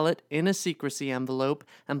the ballot in a secrecy envelope,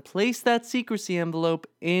 and place that secrecy envelope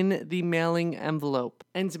in the mailing envelope.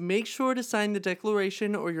 And make sure to sign the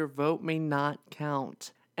declaration or your vote may not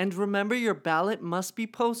count. And remember, your ballot must be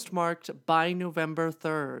postmarked by November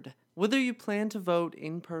 3rd. Whether you plan to vote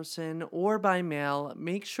in person or by mail,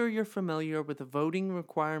 make sure you're familiar with the voting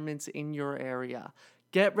requirements in your area.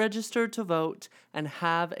 Get registered to vote and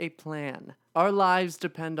have a plan. Our lives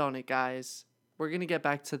depend on it, guys. We're going to get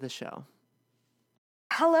back to the show.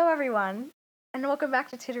 Hello, everyone, and welcome back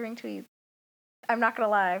to Tittering Tweets. I'm not going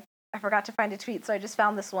to lie. I forgot to find a tweet, so I just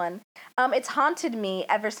found this one. It's haunted me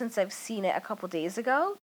ever since I've seen it a couple days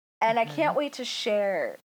ago, and I can't wait to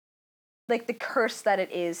share, like, the curse that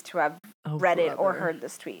it is to have read it or heard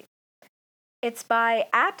this tweet. It's by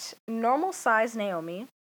 @NormalSizeNaomi,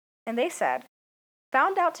 and they said,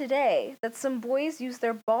 "Found out today that some boys use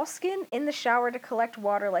their ball skin in the shower to collect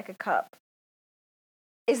water like a cup.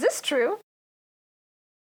 Is this true?"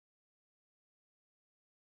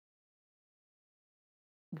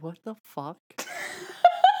 What the fuck?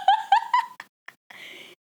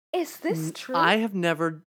 Is this true? I have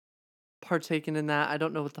never partaken in that. I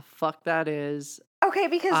don't know what the fuck that is. Okay,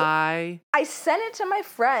 because I sent it to my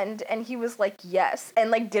friend and he was like, yes, and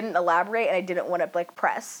like didn't elaborate, and I didn't want to like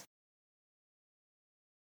press.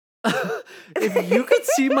 If you could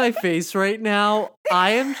see my face right now,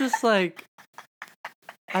 I am just like,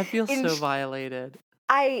 I feel so violated.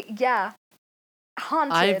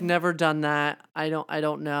 Haunted. I've never done that. I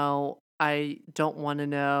don't know. I don't want to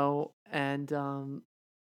know. And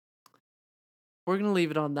we're going to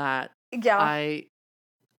leave it on that. Yeah.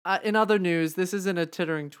 In other news, this isn't a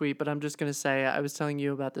tittering tweet, but I'm just going to say, I was telling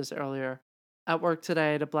you about this earlier. At work today,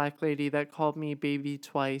 I had a black lady that called me baby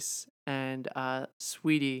twice and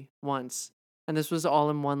sweetie once. And this was all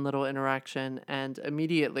in one little interaction. And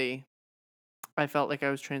immediately, I felt like I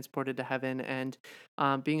was transported to heaven and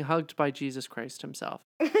being hugged by Jesus Christ himself.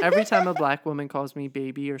 Every time a black woman calls me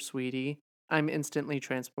baby or sweetie, I'm instantly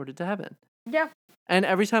transported to heaven. Yeah. And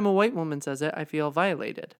every time a white woman says it, I feel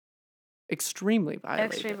violated. Extremely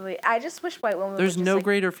violated. Extremely. I just wish white women There's would no just,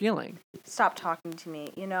 greater feeling. stop talking to me,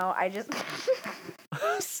 you know? I just...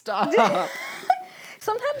 Stop.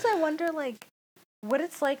 Sometimes I wonder, like, what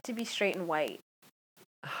it's like to be straight and white.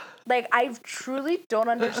 Like, I truly don't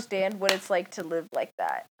understand what it's like to live like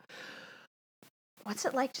that. What's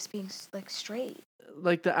it like just being, like, straight?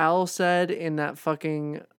 Like the owl said in that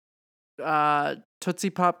fucking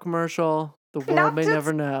Tootsie Pop commercial, the world may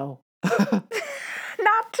never know.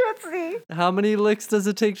 Not Tootsie. crazy. How many licks does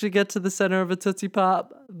it take to get to the center of a Tootsie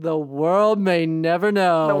Pop? The world may never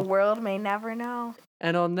know. The world may never know.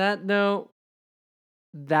 And on that note,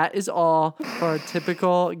 that is all for our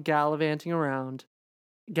typical gallivanting around.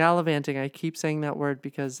 Gallivanting, I keep saying that word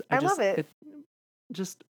because I love it. It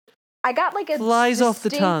just I got like a flies off the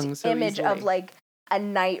tongue so image easily. of like a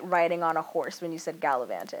knight riding on a horse when you said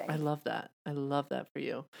gallivanting. I love that. I love that for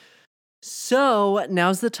you. So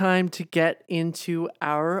now's the time to get into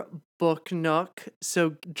our Book Nook.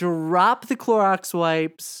 So drop the Clorox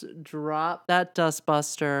wipes, drop that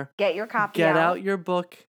dustbuster, Get your copy get out your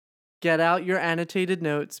book, get out your annotated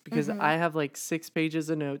notes because Mhm. I have like 6 pages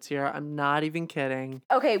of notes here. I'm not even kidding.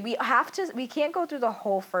 Okay, we can't go through the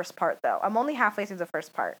whole first part though. I'm only halfway through the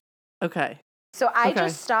first part. Okay. So I Okay.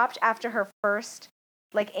 just stopped after her first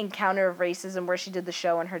like encounter of racism where she did the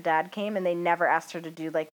show and her dad came and they never asked her to do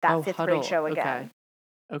like that fifth Huddle. grade show again.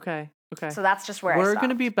 Okay. So that's just where I We're stopped. going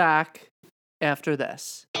to be back after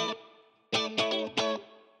this.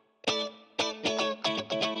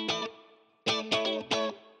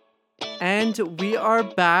 And we are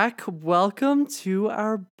back. Welcome to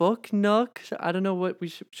our Book Nook. I don't know what we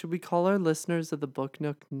should we call our listeners of the Book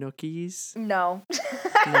Nook Nookies? No.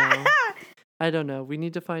 No. I don't know. We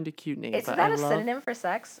need to find a cute name. Isn't that a synonym for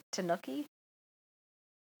sex? Tanuki?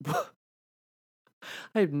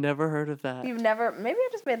 I've never heard of that. You've never? Maybe I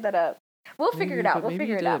just made that up. We'll figure it out. We'll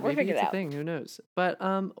figure it out. We'll figure it out. Maybe it's a thing. Who knows? But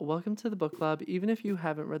welcome to the book club. Even if you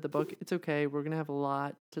haven't read the book, it's okay. We're gonna have a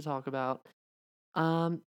lot to talk about.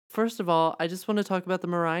 First of all, I just want to talk about the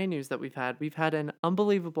Mariah news that we've had. We've had an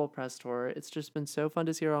unbelievable press tour. It's just been so fun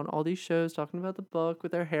to see her on all these shows talking about the book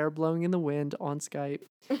with her hair blowing in the wind on Skype.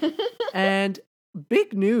 And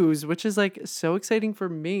big news, which is like so exciting for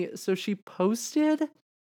me. So she posted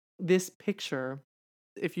this picture.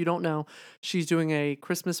 If you don't know, she's doing a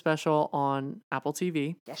Christmas special on Apple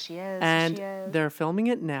TV. Yes, she is. And she is. they're filming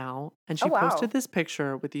it now. And she Oh, wow. posted this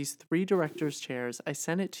picture with these 3 director's chairs. I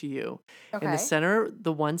sent it to you. Okay. In the center,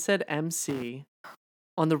 the one said MC.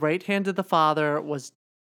 On the right hand of the father was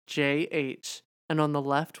JH. And on the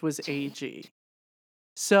left was AG.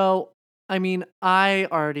 So, I mean,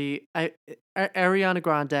 Ariana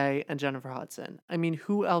Grande and Jennifer Hudson. I mean,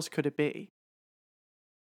 who else could it be?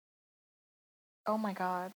 Oh my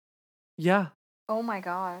god. Yeah. Oh my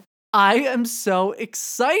god. I am so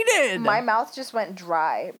excited. My mouth just went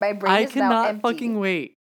dry. My brain I is now cannot empty. fucking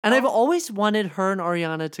wait. And I've Oh. always wanted her and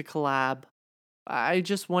Ariana to collab. I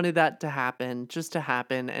just wanted that to happen,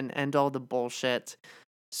 and end all the bullshit.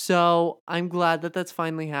 So I'm glad that that's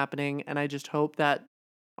finally happening, and I just hope that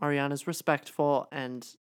Ariana's respectful and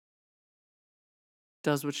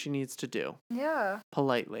does what she needs to do Yeah.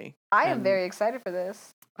 politely. I am And very excited for this.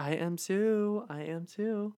 I am too.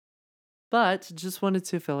 But just wanted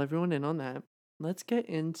to fill everyone in on that. Let's get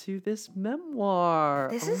into this memoir.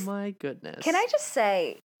 This oh is- my goodness. Can I just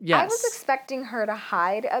say, Yes. I was expecting her to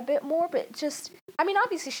hide a bit more, but just, I mean,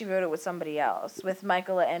 obviously she wrote it with somebody else, with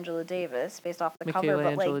Michaela Angela Davis, based off the cover, Michaela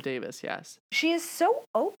but Angela like, Davis, yes. she is so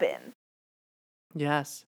open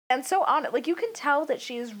Yes. and so honest. Like, you can tell that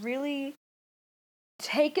she has really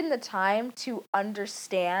taken the time to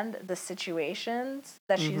understand the situations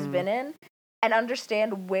that she's Mhm. been in and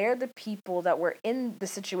understand where the people that were in the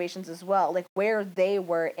situations as well, like where they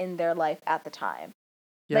were in their life at the time.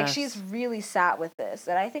 Like, Yes. she's really sat with this.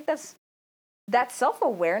 And I think that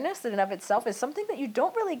self-awareness in and of itself is something that you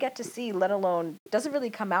don't really get to see, let alone doesn't really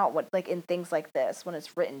come out like in things like this when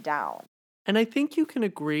it's written down. And I think you can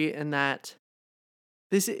agree in that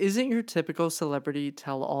this isn't your typical celebrity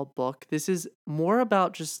tell-all book. This is more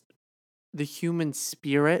about just the human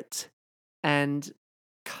spirit and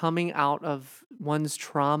coming out of one's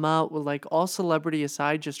trauma, with like all celebrity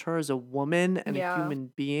aside, just her as a woman and Yeah. a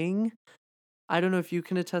human being. I don't know if you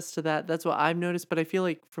can attest to that. That's what I've noticed, but I feel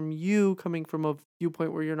like from you, coming from a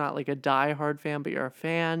viewpoint where you're not like a diehard fan, but you're a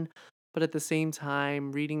fan, but at the same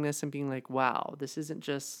time reading this and being like, wow, this isn't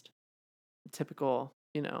just a typical,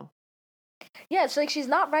 Yeah, it's like she's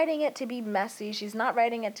not writing it to be messy. She's not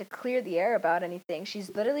writing it to clear the air about anything. She's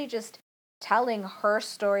literally just telling her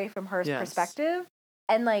story from her Yes. perspective.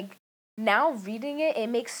 And like now reading it, it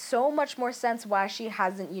makes so much more sense why she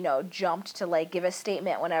hasn't, jumped to like give a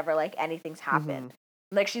statement whenever like anything's happened.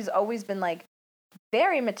 Like, she's always been like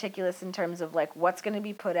very meticulous in terms of like what's going to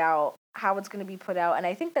be put out, how it's going to be put out. And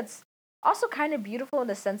I think that's also kind of beautiful in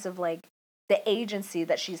the sense of like the agency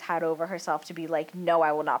that she's had over herself to be like, no,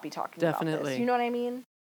 I will not be talking about Definitely. this. You know what I mean?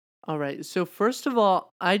 All right. So first of all,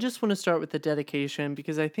 I just want to start with the dedication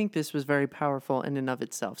because I think this was very powerful in and of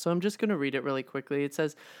itself. So I'm just going to read it really quickly. It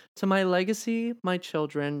says, "To my legacy, my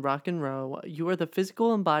children, rock and roll, you are the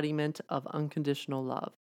physical embodiment of unconditional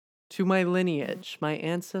love. To my lineage, my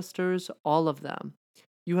ancestors, all of them.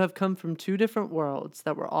 You have come from two different worlds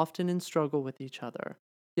that were often in struggle with each other.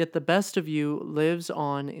 Yet the best of you lives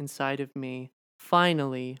on inside of me,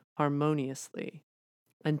 finally, harmoniously.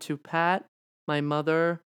 And to Pat, my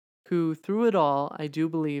mother, who through it all, I do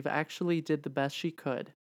believe actually did the best she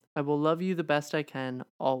could. I will love you the best I can,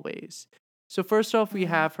 always. So first off, we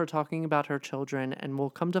have her talking about her children, and we'll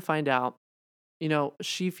come to find out,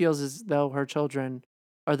 she feels as though her children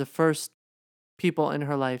are the first people in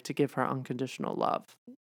her life to give her unconditional love.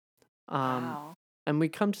 Wow. And we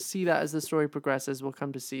come to see that as the story progresses, we'll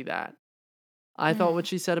come to see that. I thought what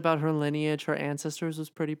she said about her lineage, her ancestors was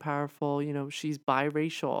pretty powerful. She's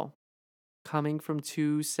biracial, coming from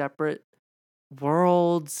two separate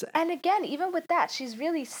worlds. And again, even with that, she's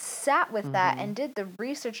really sat with that and did the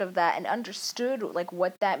research of that and understood like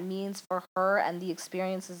what that means for her and the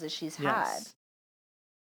experiences that she's had.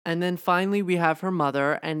 And then finally we have her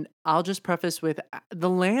mother, and I'll just preface with the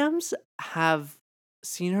Lambs have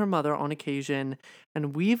seen her mother on occasion,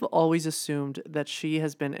 and we've always assumed that she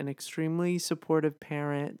has been an extremely supportive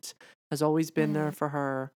parent, has always been there for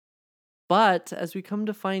her. But as we come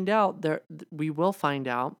to find out, we will find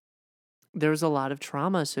out there's a lot of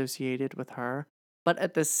trauma associated with her. But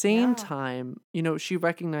at the same time, she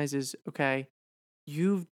recognizes, okay,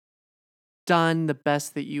 you've done the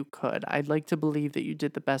best that you could. I'd like to believe that you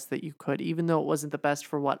did the best that you could, even though it wasn't the best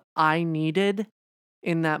for what I needed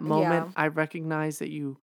in that moment. I recognize that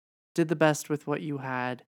you did the best with what you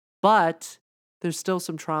had, but there's still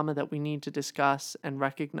some trauma that we need to discuss and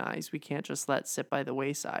recognize. We can't just let sit by the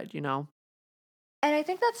wayside, And I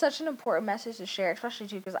think that's such an important message to share, especially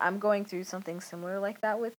too, because I'm going through something similar like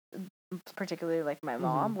that with particularly like my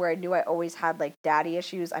mom, where I knew I always had like daddy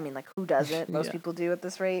issues. I mean, like who doesn't? Most people do at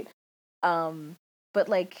this rate. But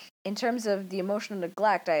like in terms of the emotional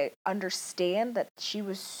neglect, I understand that she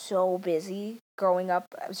was so busy growing up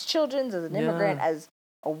as children, as an immigrant, as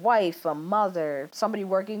a wife, a mother, somebody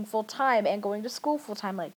working full time and going to school full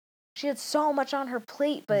time. Like she had so much on her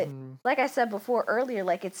plate, but like I said before earlier,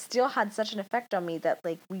 like it still had such an effect on me that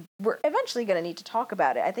like we're eventually going to need to talk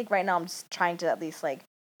about it. I think right now I'm just trying to at least like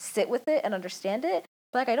sit with it and understand it.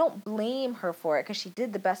 But like I don't blame her for it because she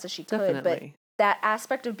did the best that she could. But that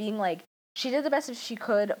aspect of being like, she did the best that she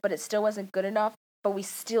could, but it still wasn't good enough, but we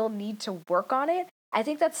still need to work on it. I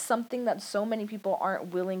think that's something that so many people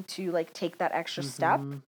aren't willing to like take that extra step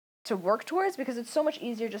to work towards, because it's so much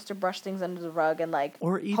easier just to brush things under the rug and like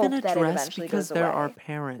or even hope that it address eventually because goes there away. are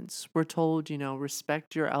parents. We're told,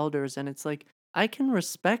 respect your elders, and it's like, I can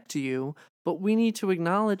respect you, but we need to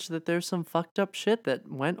acknowledge that there's some fucked up shit that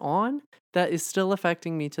went on that is still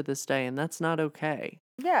affecting me to this day, and that's not okay.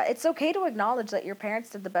 Yeah, it's okay to acknowledge that your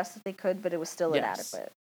parents did the best that they could, but it was still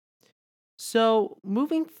inadequate. So,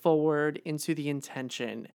 moving forward into the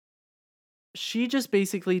intention, she just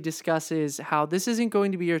basically discusses how this isn't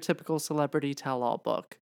going to be your typical celebrity tell-all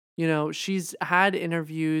book. She's had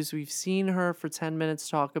interviews. We've seen her for 10 minutes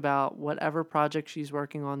talk about whatever project she's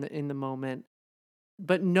working on in the moment.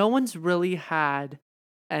 But no one's really had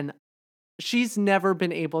she's never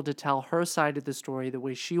been able to tell her side of the story the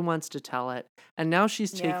way she wants to tell it. And now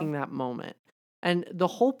she's taking that moment. And the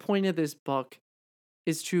whole point of this book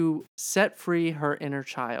is to set free her inner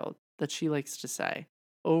child that she likes to say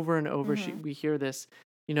over and over. We hear this,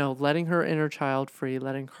 letting her inner child free,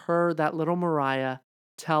 letting her, that little Mariah,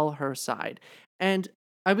 tell her side. And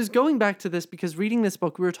I was going back to this because reading this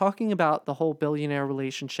book, we were talking about the whole billionaire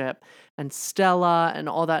relationship and Stella and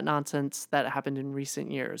all that nonsense that happened in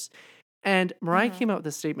recent years. And Mariah came out with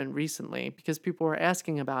a statement recently because people were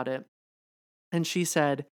asking about it. And she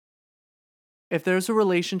said, if there's a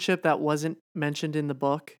relationship that wasn't mentioned in the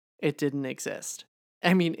book, it didn't exist.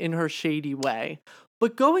 I mean, in her shady way.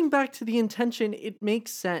 But going back to the intention, it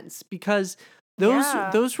makes sense because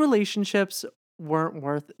those relationships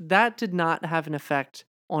that did not have an effect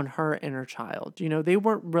on her inner child. They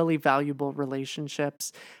weren't really valuable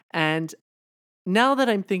relationships. And now that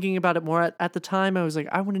I'm thinking about it more, at the time I was like,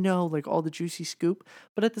 I want to know like all the juicy scoop.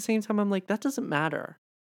 But at the same time, I'm like, that doesn't matter.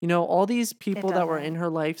 All these people that were in her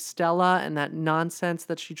life, Stella and that nonsense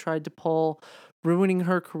that she tried to pull, ruining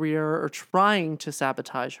her career or trying to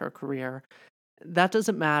sabotage her career, that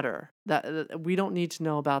doesn't matter. That we don't need to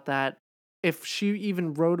know about that. If she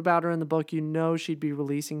even wrote about her in the book, she'd be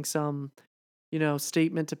releasing some,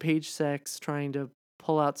 statement to Page 6 trying to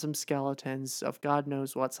pull out some skeletons of God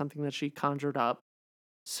knows what, something that she conjured up.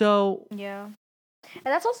 So yeah. And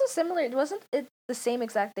that's also similar. Wasn't it the same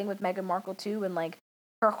exact thing with Meghan Markle too? And like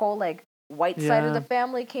her whole like white side of the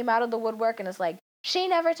family came out of the woodwork and it's like, she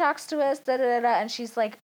never talks to us, da da da da. And she's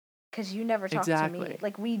like, because you never talked to Exactly. me.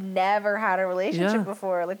 Like, we never had a relationship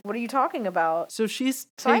before. Like, what are you talking about? So she's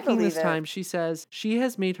So I taking this believe it. time. She says, she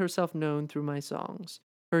has made herself known through my songs.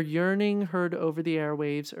 Her yearning heard over the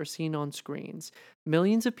airwaves or seen on screens.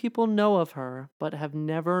 Millions of people know of her, but have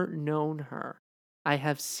never known her. I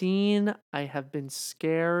have seen, I have been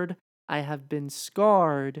scared, I have been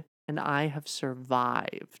scarred, and I have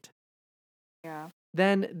survived. Yeah.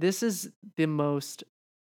 Then this is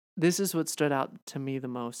what stood out to me the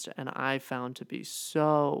most, and I found to be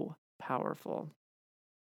so powerful.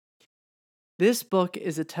 This book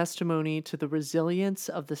is a testimony to the resilience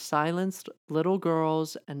of the silenced little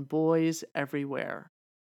girls and boys everywhere.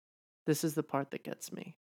 This is the part that gets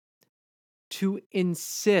me. To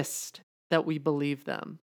insist that we believe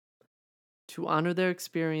them, to honor their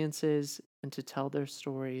experiences, and to tell their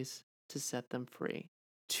stories to set them free.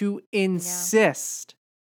 To insist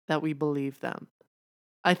that we believe them.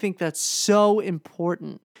 I think that's so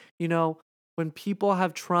important. You know, when people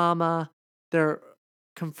have trauma, they're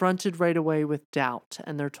confronted right away with doubt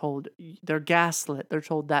and they're gaslit. They're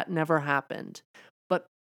told that never happened. But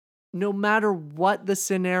no matter what the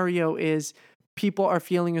scenario is, people are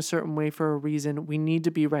feeling a certain way for a reason. We need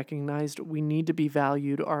to be recognized. We need to be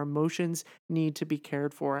valued. Our emotions need to be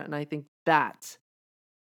cared for. And I think that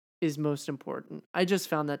is most important. I just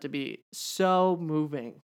found that to be so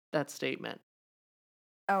moving, that statement.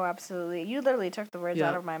 Oh, absolutely. You literally took the words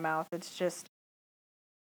out of my mouth. It's just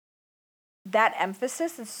that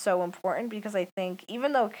emphasis is so important because I think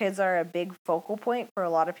even though kids are a big focal point for a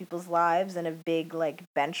lot of people's lives and a big like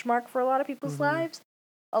benchmark for a lot of people's lives,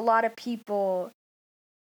 a lot of people,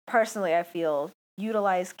 personally, I feel,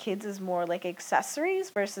 utilize kids as more like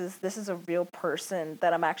accessories versus this is a real person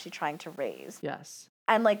that I'm actually trying to raise. Yes.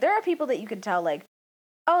 And like there are people that you can tell like,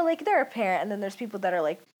 oh, like they're a parent, and then there's people that are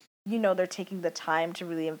like, you know, they're taking the time to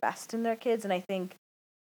really invest in their kids. And I think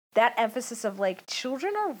that emphasis of like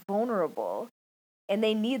children are vulnerable and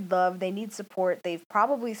they need love, they need support. They've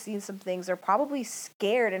probably seen some things, they're probably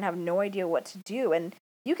scared and have no idea what to do. And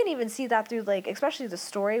you can even see that through like, especially the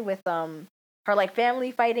story with her like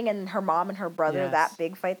family fighting and her mom and her brother, that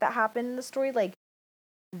big fight that happened in the story. Like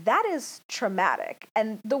that is traumatic.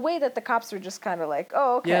 And the way that the cops were just kind of like,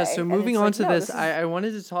 oh, okay. Yeah, so moving on like, to no, this, I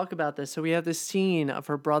wanted to talk about this. So we have this scene of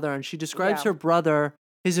her brother, and she describes Yeah. her brother,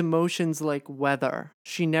 his emotions like weather.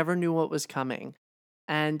 She never knew what was coming.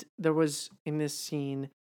 And there was, in this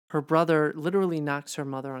scene, her brother literally knocks her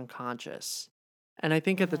mother unconscious. And I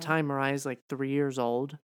think at the time, Mariah's like 3 years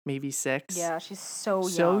old, maybe 6. Yeah, she's so young.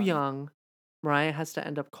 So young. Mariah has to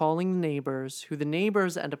end up calling the neighbors, who the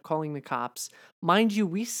neighbors end up calling the cops. Mind you,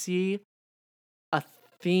 we see a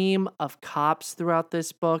theme of cops throughout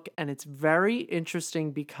this book, and it's very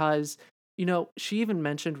interesting because, you know, she even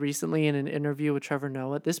mentioned recently in an interview with Trevor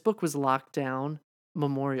Noah, this book was locked down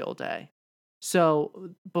Memorial Day.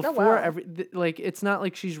 So before like, it's not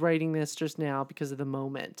like she's writing this just now because of the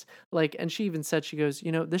moment. Like, and she even said, she goes,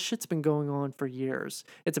 you know, this shit's been going on for years.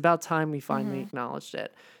 It's about time we finally acknowledged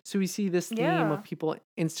it. So we see this theme of people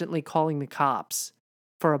instantly calling the cops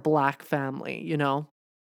for a black family, you know?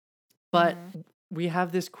 But we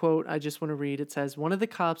have this quote I just want to read. It says, one of the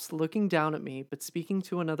cops looking down at me, but speaking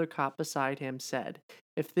to another cop beside him said,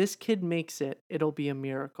 if this kid makes it, it'll be a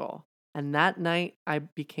miracle. And that night I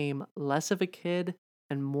became less of a kid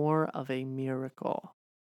and more of a miracle.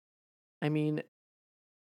 I mean,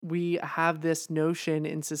 we have this notion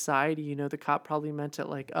in society, you know, the cop probably meant it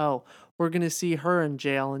like, oh, we're going to see her in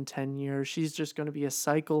jail in 10 years. She's just going to be a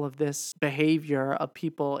cycle of this behavior of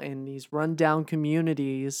people in these rundown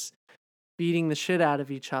communities beating the shit out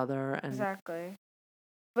of each other. And Exactly.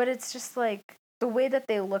 But it's just like the way that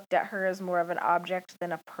they looked at her as more of an object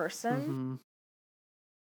than a person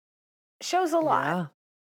shows a lot. Yeah.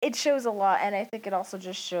 It shows a lot, and I think it also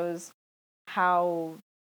just shows how,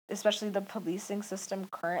 especially the policing system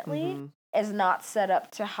currently, is not set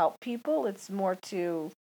up to help people. It's more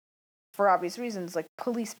to, for obvious reasons, like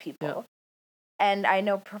police people. Yeah. And I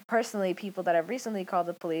know personally people that have recently called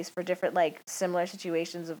the police for different, like, similar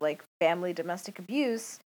situations of, like, family domestic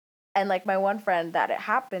abuse. And, like, my one friend that it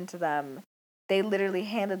happened to them, they literally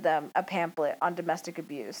handed them a pamphlet on domestic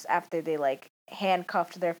abuse after they, like,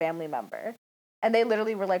 handcuffed their family member. And they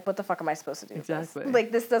literally were like, what the fuck am I supposed to do with this?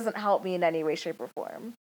 Like, this doesn't help me in any way, shape, or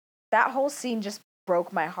form. That whole scene just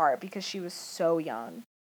broke my heart because she was so young.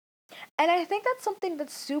 And I think that's something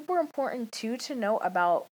that's super important, too, to know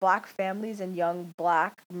about Black families and young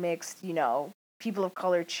Black mixed, you know, people of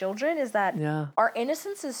color children, is that our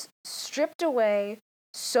innocence is stripped away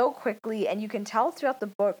so quickly, and you can tell throughout the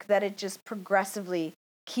book that it just progressively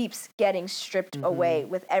keeps getting stripped away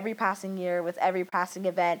with every passing year, with every passing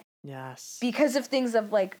event. Yes. Because of things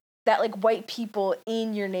of, like, that like white people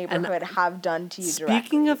in your neighborhood have done to you directly.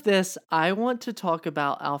 Speaking of this, I want to talk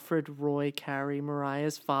about Alfred Roy Carey,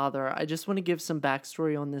 Mariah's father. I just want to give some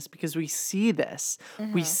backstory on this because we see this.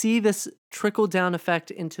 We see this trickle-down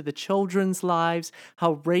effect into the children's lives,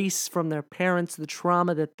 how race from their parents, the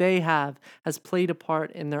trauma that they have, has played a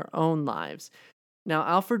part in their own lives. Now,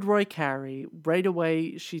 Alfred Roy Carey, right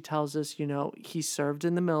away, she tells us, he served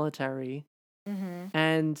in the military.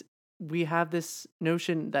 And we have this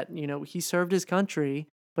notion that, he served his country,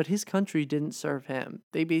 but his country didn't serve him.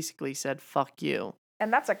 They basically said, fuck you.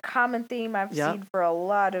 And that's a common theme I've seen for a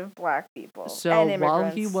lot of Black people So and immigrants.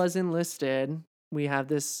 while he was enlisted, we have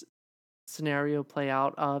this scenario play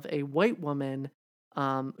out of a white woman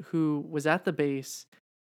who was at the base,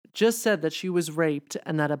 just said that she was raped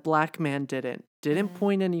and that a Black man didn't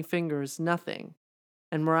point any fingers, nothing.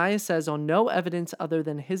 And Mariah says, on no evidence other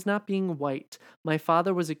than his not being white, my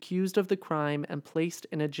father was accused of the crime and placed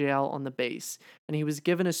in a jail on the base. And he was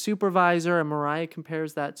given a supervisor, and Mariah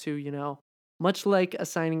compares that to, much like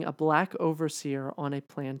assigning a Black overseer on a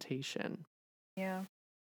plantation. Yeah.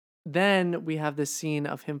 Then we have this scene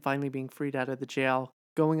of him finally being freed out of the jail,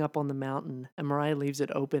 going up on the mountain, and Mariah leaves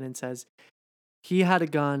it open and says, he had a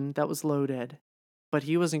gun that was loaded, but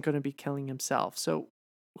he wasn't going to be killing himself. So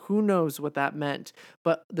who knows what that meant,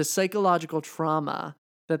 but the psychological trauma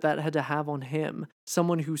that had to have on him,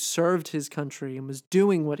 someone who served his country and was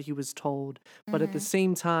doing what he was told, but at the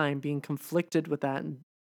same time being conflicted with that and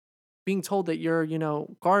being told that you're,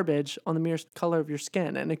 garbage on the mere color of your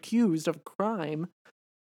skin and accused of crime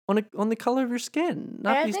on the color of your skin,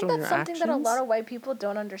 not based on your actions. I think that's something that a lot of white people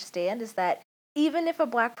don't understand is that even if a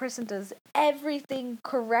Black person does everything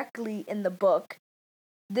correctly in the book,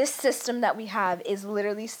 this system that we have is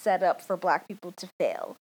literally set up for Black people to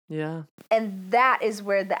fail. Yeah. And that is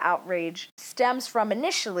where the outrage stems from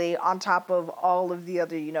initially, on top of all of the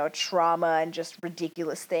other, trauma and just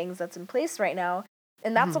ridiculous things that's in place right now.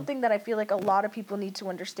 And that's something that I feel like a lot of people need to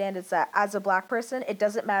understand is that as a Black person, it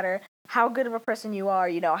doesn't matter how good of a person you are,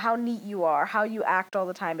 how neat you are, how you act all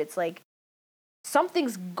the time. It's like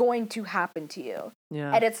something's going to happen to you.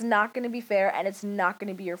 Yeah. And it's not going to be fair and it's not going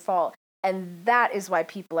to be your fault. And that is why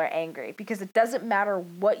people are angry, because it doesn't matter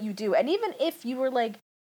what you do. And even if you were like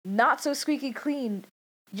not so squeaky clean,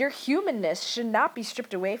 your humanness should not be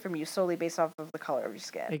stripped away from you solely based off of the color of your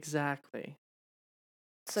skin. Exactly.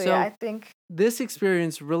 So yeah, I think this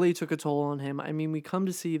experience really took a toll on him. I mean, we come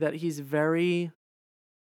to see that he's very,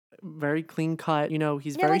 very clean cut.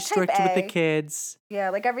 He's very like strict with the kids.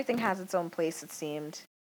 Yeah, like everything has its own place, it seemed.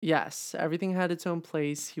 Yes, everything had its own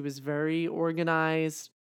place. He was very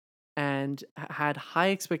organized and had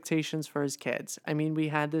high expectations for his kids. I mean, we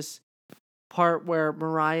had this part where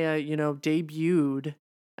Mariah, debuted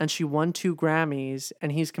and she won 2 Grammys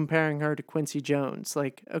and he's comparing her to Quincy Jones.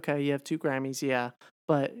 Like, okay, you have 2 Grammys, yeah,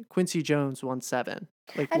 but Quincy Jones won 7.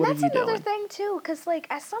 Like, and what are you doing? And that's another thing too, because like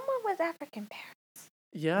as someone with African parents,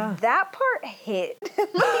 yeah, that part hit.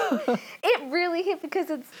 It really hit because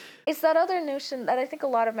it's that other notion that I think a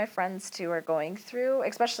lot of my friends too are going through,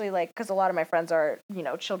 especially like because a lot of my friends are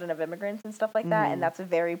children of immigrants and stuff like that, and that's a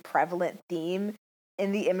very prevalent theme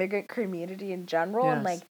in the immigrant community in general. Yes. And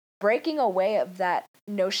like breaking away of that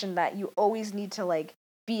notion that you always need to like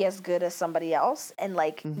be as good as somebody else and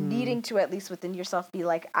like needing to at least within yourself be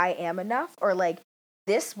like I am enough, or like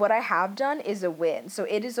this, what I have done is a win. So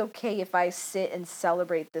it is okay if I sit and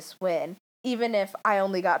celebrate this win, even if I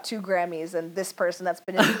only got 2 Grammys and this person that's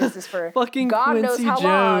been in the business for fucking God Quincy knows how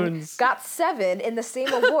Jones long got 7 in the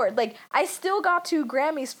same award. Like, I still got 2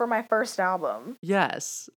 Grammys for my first album.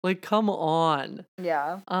 Yes. Like, come on.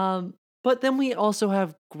 Yeah. But then we also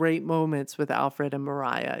have great moments with Alfred and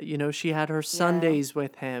Mariah. She had her Sundays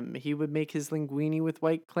with him. He would make his linguine with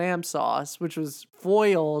white clam sauce, which was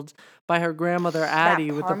foiled by her grandmother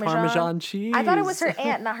Addie with the Parmesan cheese. I thought it was her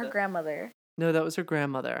aunt, not her grandmother. No, that was her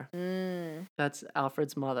grandmother. That's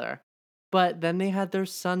Alfred's mother. But then they had their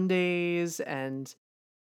Sundays and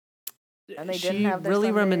they she didn't have their really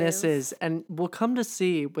Sundays. reminisces, and we'll come to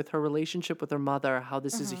see with her relationship with her mother how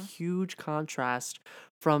this is a huge contrast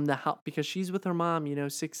from because she's with her mom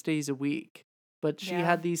 6 days a week, but she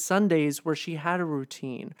had these Sundays where she had a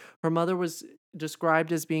routine. Her mother was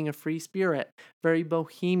described as being a free spirit, very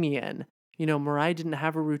bohemian. Mariah didn't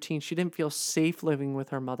have a routine. She didn't feel safe living with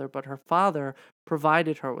her mother, but her father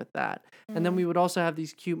provided her with that. And then we would also have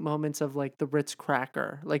these cute moments of like the Ritz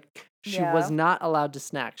cracker. Like she was not allowed to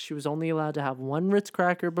snack. She was only allowed to have 1 Ritz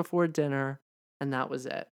cracker before dinner, and that was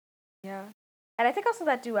it. Yeah. And I think also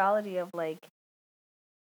that duality of like,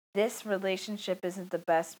 this relationship isn't the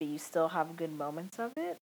best, but you still have good moments of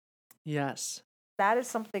it. Yes. That is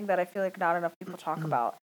something that I feel like not enough people talk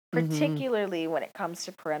about. particularly when it comes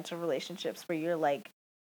to parental relationships where you're like,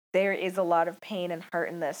 there is a lot of pain and hurt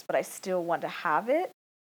in this, but I still want to have it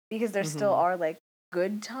because there still are like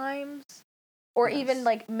good times. Or even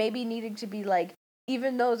like maybe needing to be like,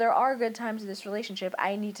 even though there are good times in this relationship,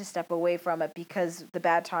 I need to step away from it because the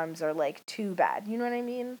bad times are like too bad. You know what I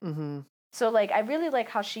mean? So like I really like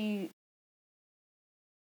how she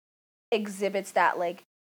exhibits that, like,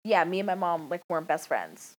 yeah, me and my mom like weren't best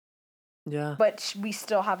friends. Yeah. But we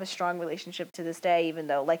still have a strong relationship to this day, even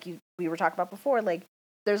though, like we were talking about before, like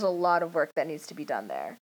there's a lot of work that needs to be done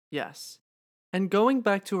there. Yes. And going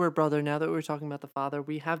back to her brother, now that we're talking about the father,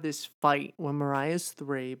 we have this fight when Mariah's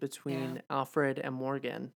 3 between Alfred and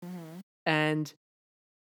Morgan. And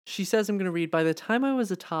she says, I'm going to read, by the time I was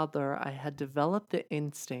a toddler, I had developed the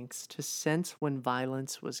instincts to sense when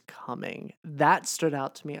violence was coming. That stood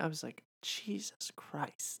out to me. I was like, Jesus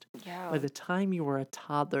Christ. Yeah. By the time you were a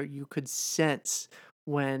toddler, you could sense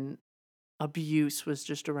when abuse was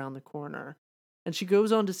just around the corner. And she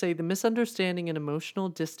goes on to say, the misunderstanding and emotional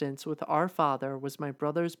distance with our father was my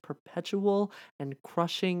brother's perpetual and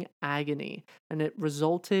crushing agony, and it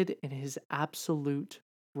resulted in his absolute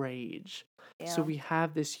rage. Yeah. So we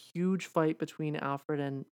have this huge fight between Alfred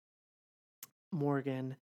and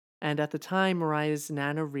Morgan. And at the time, Mariah's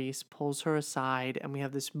Nana Reese pulls her aside, and we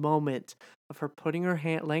have this moment of her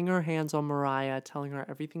laying her hands on Mariah, telling her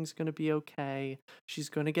everything's going to be okay. She's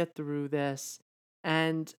going to get through this.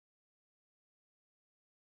 And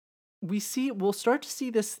we'll start to see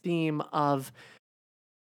this theme of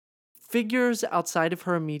figures outside of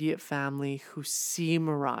her immediate family who see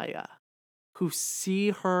Mariah, who see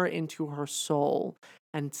her into her soul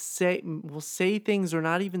and will say things or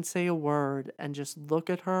not even say a word and just look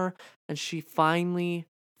at her, and she finally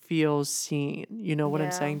feels seen. You know what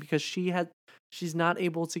I'm saying? Because she's not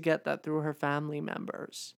able to get that through her family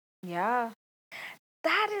members. Yeah.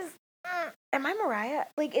 That is, am I Mariah?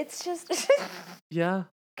 Like, it's just, yeah.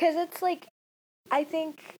 Because it's like, I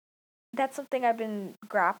think that's something I've been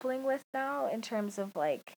grappling with now in terms of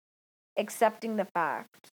like accepting the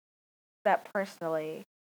fact that personally,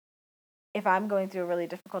 if I'm going through a really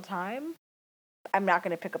difficult time, I'm not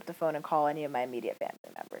going to pick up the phone and call any of my immediate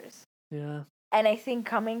family members. Yeah. And I think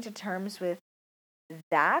coming to terms with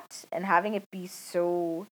that and having it be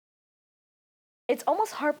so, it's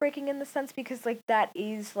almost heartbreaking in the sense because like that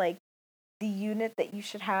is like the unit that you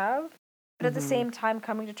should have. But at the same time,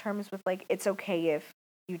 coming to terms with, like, it's okay if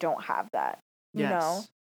you don't have that, you know?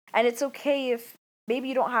 And it's okay if maybe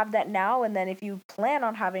you don't have that now, and then if you plan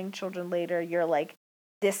on having children later, you're like,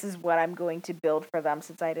 this is what I'm going to build for them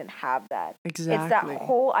since I didn't have that. Exactly. It's that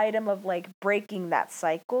whole item of, like, breaking that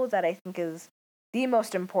cycle that I think is the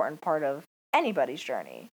most important part of anybody's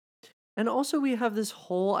journey. And also we have this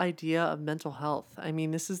whole idea of mental health. I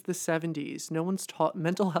mean, this is the 70s. No one's taught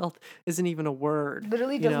mental health isn't even a word.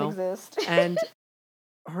 Literally doesn't exist. And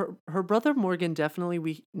her brother Morgan, definitely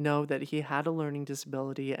we know that he had a learning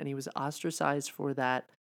disability and he was ostracized for that.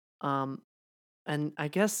 And I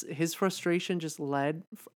guess his frustration just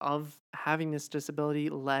of having this disability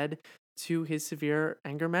led to his severe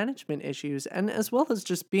anger management issues, and as well as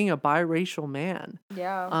just being a biracial man.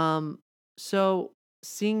 Yeah. So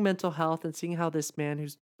seeing mental health and seeing how this man who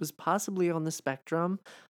was possibly on the spectrum,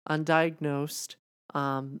 undiagnosed,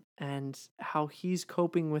 and how he's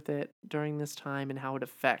coping with it during this time and how it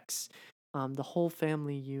affects the whole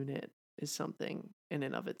family unit is something in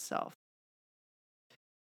and of itself.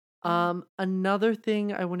 Another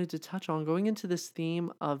thing I wanted to touch on, going into this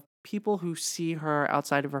theme of people who see her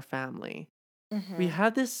outside of her family, we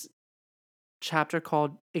had this chapter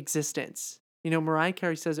called Existence. You know, Mariah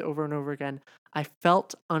Carey says it over and over again, I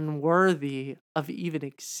felt unworthy of even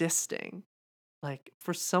existing. Like,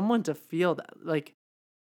 for someone to feel that, like,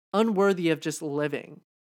 unworthy of just living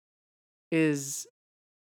is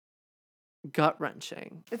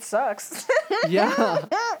gut-wrenching. It sucks. Yeah.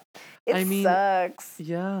 It sucks.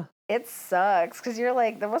 Yeah. It sucks, because you're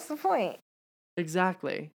like, then what's the point?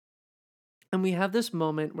 Exactly. And we have this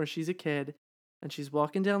moment where she's a kid, and she's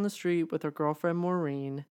walking down the street with her girlfriend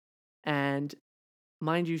Maureen, and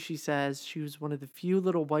mind you, she says she was one of the few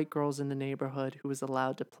little white girls in the neighborhood who was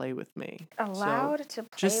allowed to play with me. Allowed to play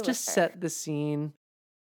just with to her. set the scene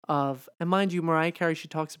of, and mind you, Mariah Carey, she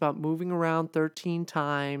talks about moving around 13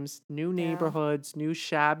 times, new neighborhoods, new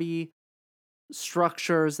shabby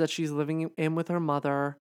structures that she's living in with her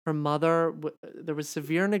mother. Her mother, there was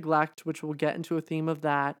severe neglect, which we'll get into a theme of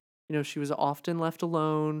that. You know, she was often left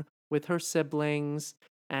alone with her siblings,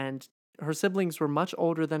 and her siblings were much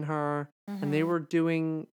older than her, and they were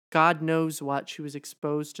doing God knows what. She was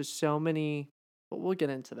exposed to so many, but we'll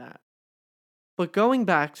get into that. But going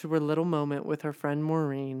back to her little moment with her friend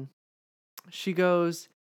Maureen, she goes,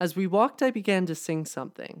 "As we walked, I began to sing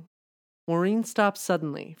something. Maureen stopped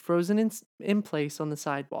suddenly, frozen in place on the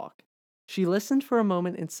sidewalk. She listened for a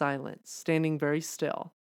moment in silence, standing very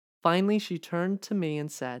still. Finally, she turned to me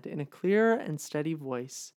and said, in a clear and steady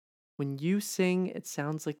voice, 'When you sing, it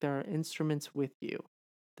sounds like there are instruments with you.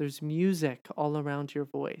 There's music all around your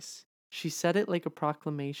voice.' She said it like a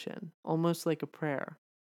proclamation, almost like a prayer.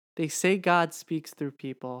 They say God speaks through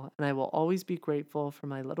people, and I will always be grateful for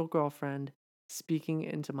my little girlfriend speaking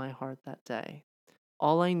into my heart that day.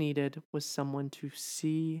 All I needed was someone to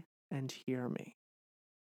see and hear me."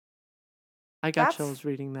 I got That's chills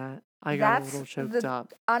reading that. I got a that's little choked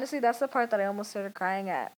up. honestly, that's the part that I almost started crying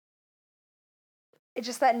at. It's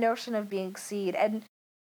just that notion of being seen. And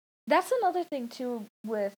that's another thing too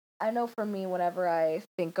with, I know for me, whenever I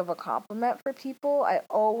think of a compliment for people, I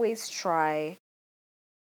always try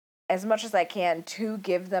as much as I can to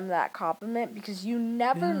give them that compliment, because you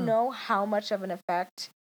never know how much of an effect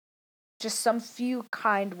just some few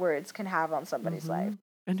kind words can have on somebody's life.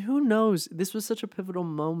 And who knows? This was such a pivotal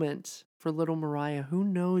moment for little Mariah. Who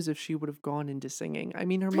knows if she would have gone into singing? I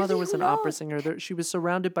mean, her mother was an opera singer. She was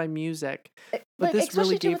surrounded by music. But this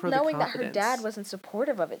really gave her the confidence. Knowing that her dad wasn't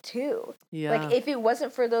supportive of it too. Yeah. Like, if it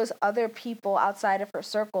wasn't for those other people outside of her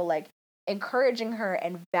circle, like, encouraging her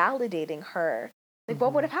and validating her, like,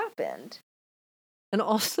 what would have happened? And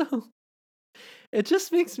also, it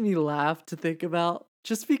just makes me laugh to think about,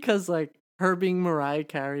 just because, like, her being Mariah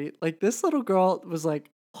Carey, like, this little girl was like,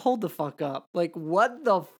 hold the fuck up. Like, what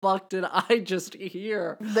the fuck did I just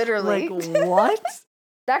hear? Literally. Like, what?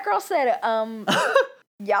 That girl said,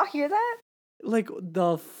 y'all hear that? Like,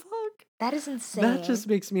 the fuck? That is insane. That just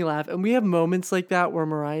makes me laugh. And we have moments like that where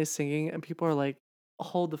Mariah's singing and people are like,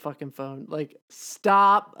 hold the fucking phone. Like,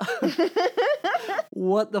 stop.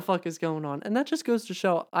 What the fuck is going on? And that just goes to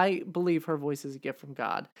show, I believe her voice is a gift from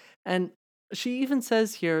God. And she even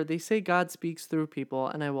says here, they say God speaks through people,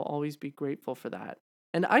 and I will always be grateful for that.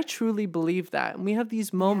 And I truly believe that. And we have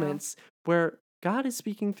these moments where God is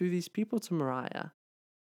speaking through these people to Mariah.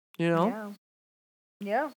 You know?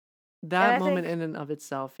 Yeah. That moment in and of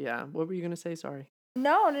itself, yeah. What were you going to say? Sorry.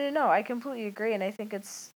 No. I completely agree. And I think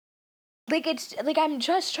it's like, I'm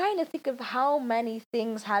just trying to think of how many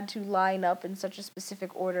things had to line up in such a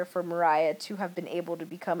specific order for Mariah to have been able to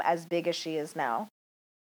become as big as she is now.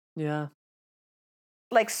 Yeah.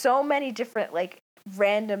 Like, so many different, like,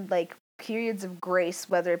 random, like, periods of grace,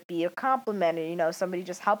 whether it be a compliment or, you know, somebody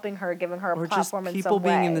just helping her, giving her a platform in some way. Or just people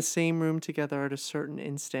being in the same room together at a certain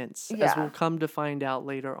instance, as we'll come to find out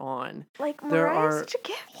later on. Like, there Mariah's are such a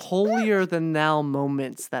gift. holier than thou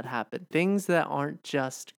moments that happen. Things that aren't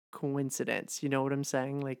just coincidence. You know what I'm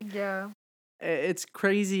saying? Like, yeah. It's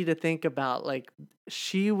crazy to think about, like,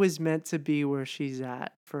 she was meant to be where she's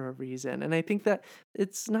at for a reason. And I think that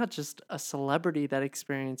it's not just a celebrity that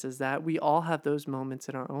experiences that. We all have those moments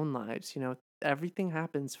in our own lives. You know, everything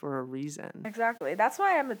happens for a reason. Exactly. That's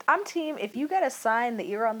why I'm team, if you get a sign that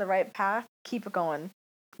you're on the right path, keep it going.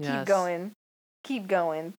 Keep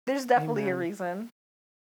going. There's definitely a reason.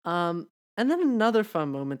 And then another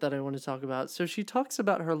fun moment that I want to talk about. So she talks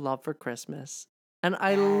about her love for Christmas. And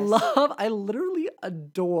I literally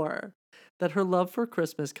adore that her love for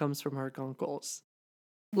Christmas comes from her uncles.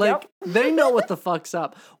 Like, they know what the fuck's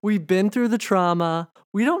up. We've been through the trauma.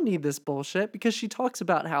 We don't need this bullshit, because she talks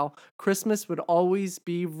about how Christmas would always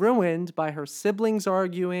be ruined by her siblings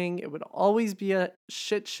arguing. It would always be a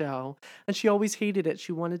shit show. And she always hated it.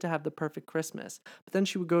 She wanted to have the perfect Christmas. But then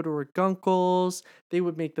she would go to her uncles. They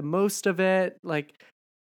would make the most of it. Like,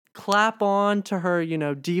 clap on to her, you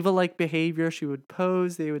know, diva-like behavior. She would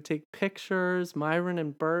pose. They would take pictures. Myron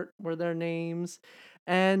and Bert were their names.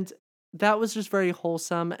 And that was just very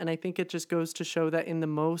wholesome. And I think it just goes to show that in the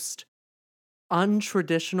most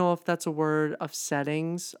untraditional, if that's a word, of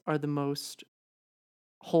settings are the most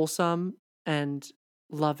wholesome and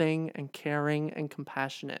loving and caring and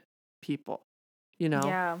compassionate people, you know?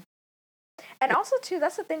 Yeah. And also, too,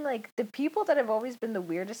 that's the thing, like, the people that have always been the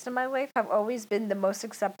weirdest in my life have always been the most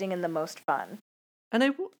accepting and the most fun.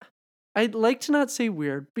 And I'd like to not say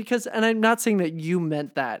weird, because, and I'm not saying that you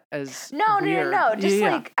meant that as weird. No, just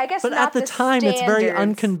like, I guess but not at the time, standards. It's very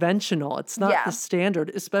unconventional. It's not the standard,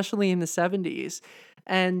 especially in the 70s.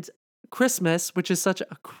 And Christmas, which is such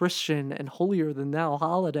a Christian and holier than thou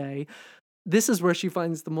holiday, this is where she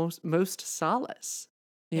finds the most solace,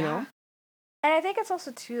 you know? And I think it's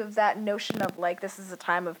also, too, of that notion of, like, this is a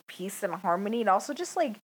time of peace and harmony, and also just,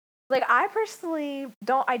 like I personally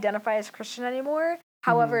don't identify as Christian anymore,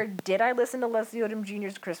 However, did I listen to Leslie Odom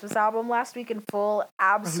Jr.'s Christmas album last week in full?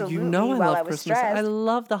 Absolutely. You know I while love I was Christmas. stressed. I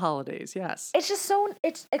love the holidays, yes. It's just so,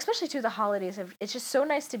 especially to the holidays, it's just so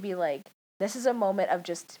nice to be like, this is a moment of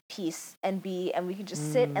just peace and we can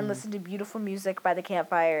just sit and listen to beautiful music by the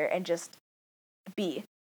campfire and just be.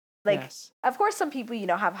 Like, yes. Of course, some people,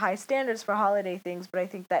 have high standards for holiday things, but I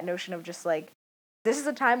think that notion of just like, this is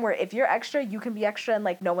a time where if you're extra, you can be extra and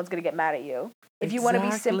like no one's going to get mad at you. If you want to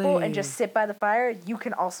be simple and just sit by the fire, you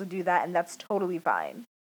can also do that, and that's totally fine.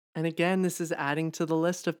 And again, this is adding to the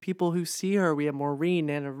list of people who see her. We have Maureen,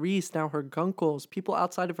 Nana Reese, now her gunkles, people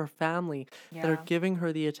outside of her family that are giving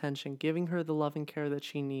her the attention, giving her the love and care that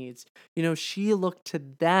she needs. She looked to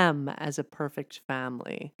them as a perfect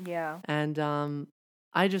family. Yeah. And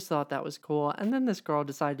I just thought that was cool. And then this girl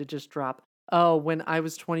decided to just drop, when I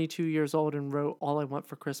was 22 years old and wrote All I Want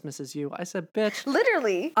for Christmas Is You. I said, bitch.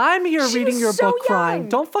 Literally. I'm here reading your book young. crying.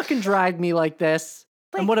 Don't fucking drag me like this.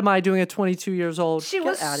 And what am I doing at 22 years old? She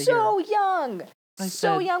was outta so here. young.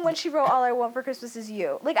 Young when she wrote All I Want for Christmas Is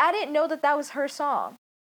You. Like, I didn't know that was her song.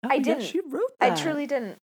 Oh, I didn't. She wrote that. I truly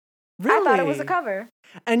didn't. Really? I thought it was a cover.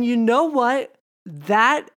 And you know what?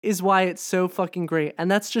 That is why it's so fucking great.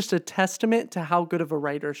 And that's just a testament to how good of a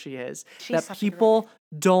writer she is. She's that people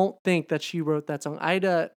don't think that she wrote that song. I had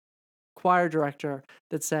a choir director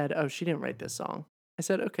that said, she didn't write this song. I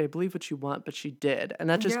said, okay, believe what you want, but she did. And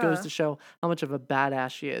that just goes to show how much of a badass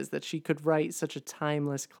she is, that she could write such a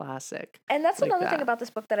timeless classic. And that's another thing about this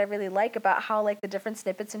book that I really like, about how, like, the different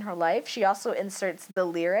snippets in her life, she also inserts the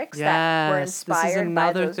lyrics that were inspired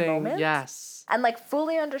by those moments. Yes. And, like,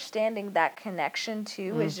 fully understanding that connection,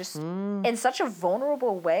 too, is just, in such a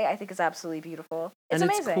vulnerable way, I think is absolutely beautiful. It's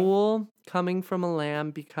amazing. It's cool coming from a lamb,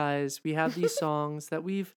 because we have these songs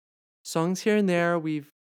here and there, we've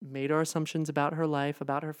made our assumptions about her life,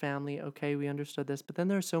 about her family. Okay, we understood this. But then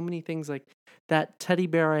there are so many things, like that teddy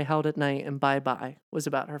bear I held at night and Bye Bye was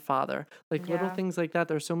about her father. Like little things like that.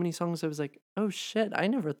 There are so many songs I was like, oh shit, I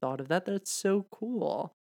never thought of that. That's so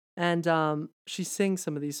cool. And she sings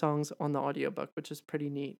some of these songs on the audiobook, which is pretty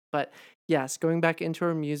neat. But yes, going back into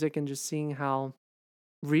her music and just seeing how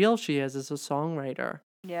real she is as a songwriter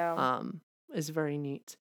is very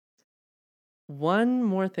neat. One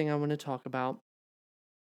more thing I want to talk about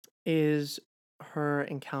is her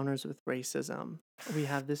encounters with racism. We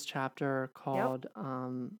have this chapter called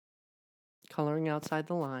Coloring Outside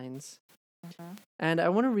the Lines. And I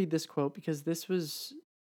want to read this quote because this was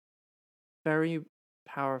very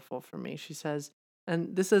powerful for me. She says,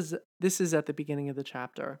 and this is at the beginning of the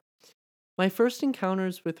chapter, "My first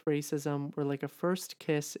encounters with racism were like a first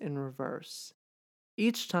kiss in reverse.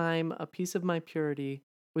 Each time a piece of my purity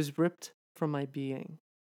was ripped from my being.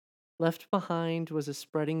 Left behind was a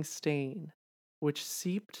spreading stain, which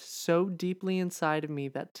seeped so deeply inside of me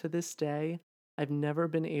that to this day, I've never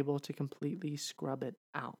been able to completely scrub it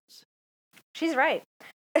out." She's right.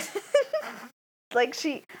 Like,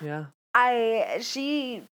 she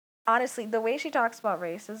honestly, the way she talks about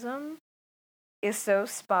racism is so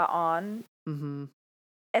spot on. Mm-hmm.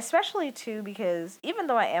 Especially, too, because even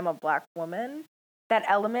though I am a Black woman, that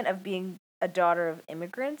element of being a daughter of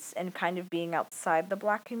immigrants and kind of being outside the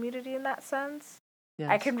Black community in that sense,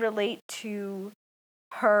 I can relate to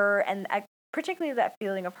her, and particularly that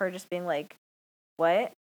feeling of her just being like,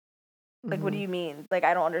 what? Like, what do you mean? Like,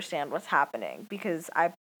 I don't understand what's happening, because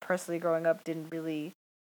I personally growing up didn't really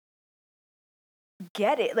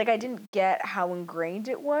get it. Like, I didn't get how ingrained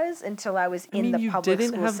it was until I was in the public school system.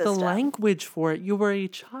 You didn't have the language for it. You were a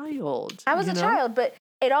child. I was a child, but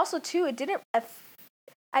it also, too, it didn't,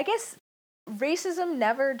 I guess, racism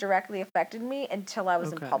never directly affected me until I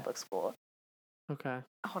was in public school. Okay.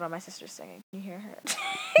 Hold on, my sister's singing. Can you hear her?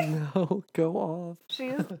 No, go off.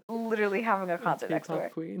 She's literally having a concert next door.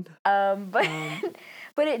 Queen. But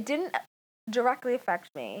it didn't directly affect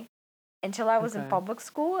me until I was in public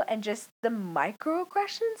school, and just the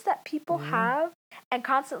microaggressions that people have and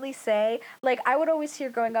constantly say. Like, I would always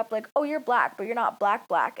hear growing up, like, oh, you're Black, but you're not black.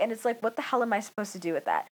 And it's like, what the hell am I supposed to do with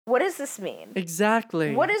that? What does this mean?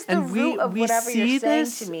 Exactly. What is the root of whatever you're saying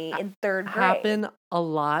to me in third grade? Happen a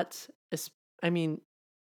lot. I mean,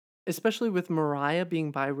 especially with Mariah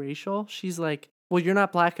being biracial, she's like, well, you're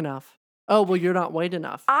not Black enough. Oh, well, you're not white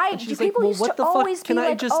enough. People used to always be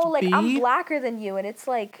like, oh, like, be? I'm blacker than you. And it's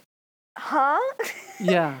like, huh?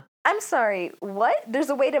 Yeah. I'm sorry, what?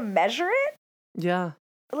 There's a way to measure it? Yeah.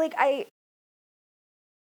 Like,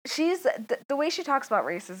 she's, the way she talks about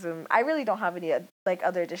racism, I really don't have any, like,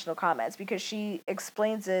 other additional comments, because she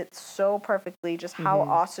explains it so perfectly, just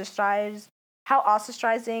how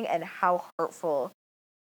ostracizing and how hurtful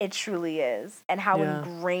it truly is, and how Yeah.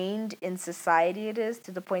 ingrained in society it is,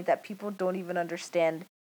 to the point that people don't even understand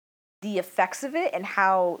the effects of it and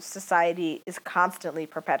how society is constantly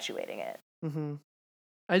perpetuating it. Mm-hmm.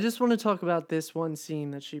 I just want to talk about this one scene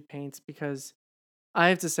that she paints because I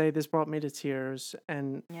have to say this brought me to tears,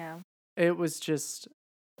 and Yeah. it was just.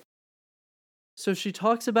 So she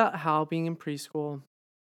talks about how being in preschool,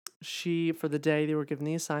 for the day they were given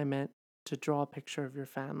the assignment to draw a picture of your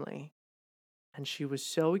family. And she was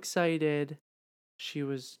so excited. She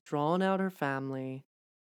was drawing out her family,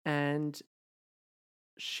 and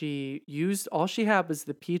all she had was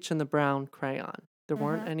the peach and the brown crayon. There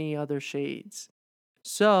weren't any other shades.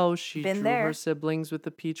 So she Been drew there. her siblings with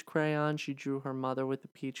the peach crayon, she drew her mother with the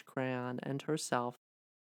peach crayon, and herself.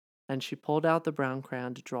 And she pulled out the brown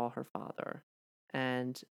crayon to draw her father.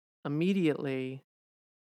 And immediately,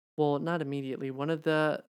 well, not immediately, one of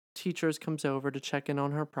the teachers comes over to check in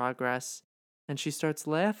on her progress, and she starts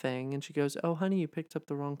laughing, and she goes, "Oh, honey, you picked up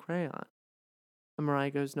the wrong crayon." And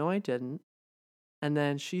Mariah goes, "No, I didn't." And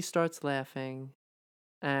then she starts laughing,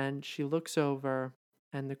 and she looks over,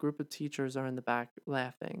 and the group of teachers are in the back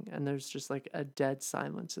laughing, and there's just like a dead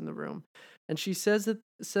silence in the room. And she says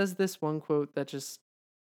this one quote that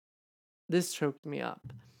this choked me up.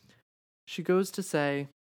 She goes to say,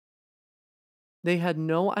 "They had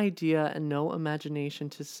no idea and no imagination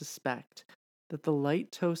to suspect that the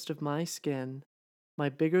light toast of my skin, my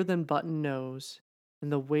bigger than button nose,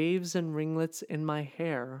 and the waves and ringlets in my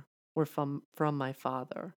hair were from my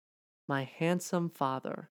father, my handsome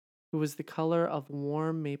father, who was the color of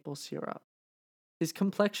warm maple syrup. His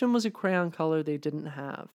complexion was a crayon color they didn't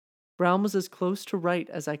have. Brown was as close to right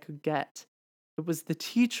as I could get. It was the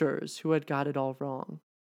teachers who had got it all wrong.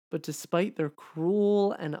 But despite their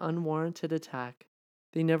cruel and unwarranted attack,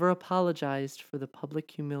 they never apologized for the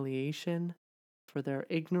public humiliation, for their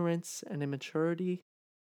ignorance and immaturity,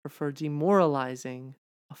 or for demoralizing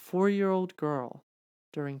a 4-year-old girl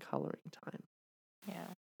during coloring time." Yeah.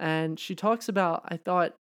 And she talks about, I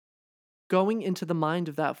thought, going into the mind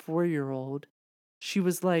of that 4-year-old, she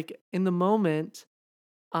was like, in the moment,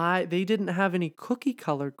 they didn't have any cookie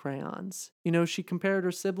colored crayons. She compared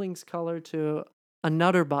her siblings' color to a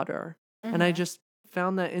Nutter Butter. And I just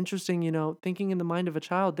found that interesting, thinking in the mind of a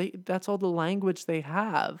child, that's all the language they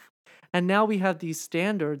have. And now we have these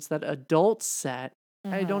standards that adults set.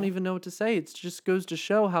 I don't even know what to say. It just goes to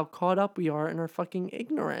show how caught up we are in our fucking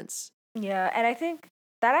ignorance. Yeah, and I think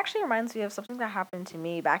that actually reminds me of something that happened to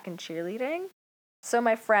me back in cheerleading. So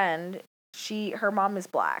my friend, her mom is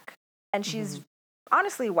Black, and she's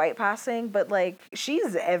honestly white passing, but like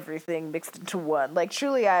she's everything mixed into one. Like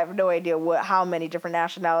truly, I have no idea how many different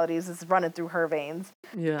nationalities is running through her veins.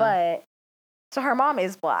 Yeah. But so her mom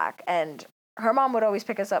is Black, and her mom would always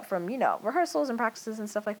pick us up from rehearsals and practices and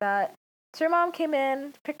stuff like that. So her mom came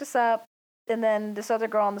in, picked us up, and then this other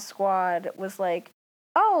girl on the squad was like,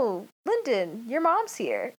 "Oh, Lyndan, your mom's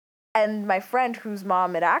here." And my friend, whose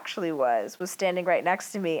mom it actually was standing right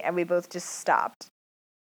next to me, and we both just stopped.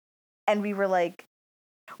 And we were like,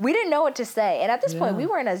 we didn't know what to say. And at this point, we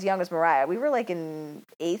weren't as young as Mariah. We were like in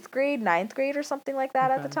 8th grade, 9th grade or something like that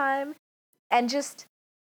at the time. And just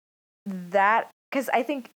that, because I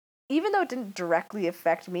think even though it didn't directly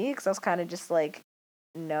affect me, because I was kind of just like,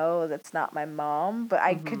 no, that's not my mom. But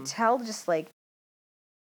I could tell just like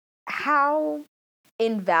how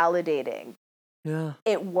invalidating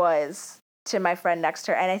it was to my friend next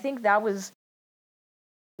to her. And I think that was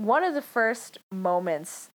one of the first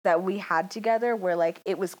moments that we had together where like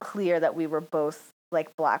it was clear that we were both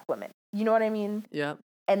like Black women. You know what I mean? Yeah.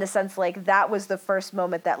 In the sense like that was the first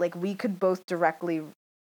moment that like we could both directly.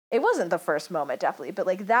 It wasn't the first moment, definitely, but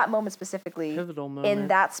like that moment specifically, Pivotal moment. In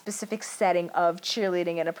that specific setting of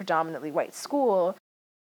cheerleading in a predominantly white school,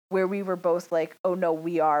 where we were both like, oh no,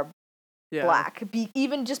 we are Black,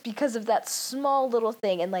 even just because of that small little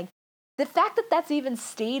thing. And like the fact that that's even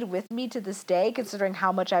stayed with me to this day, considering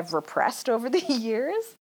how much I've repressed over the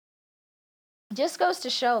years, just goes to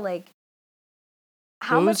show like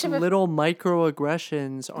how those much of little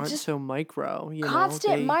microaggressions aren't so micro.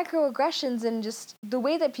 Constant microaggressions, and just the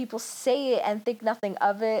way that people say it and think nothing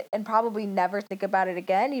of it and probably never think about it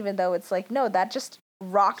again, even though it's like, no, that just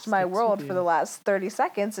rocked my world for the last 30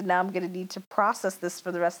 seconds, and now I'm going to need to process this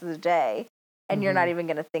for the rest of the day, and you're not even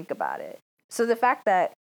going to think about it. So the fact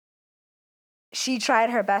that she tried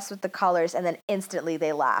her best with the colors, and then instantly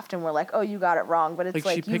they laughed and were like, oh, you got it wrong. But it's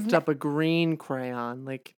like she picked up a green crayon.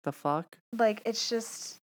 Like, the fuck? Like, it's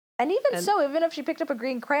just... And even if she picked up a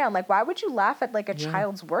green crayon, like, why would you laugh at, like, a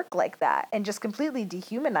child's work like that and just completely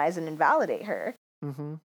dehumanize and invalidate her?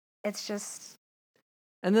 Mm-hmm. It's just...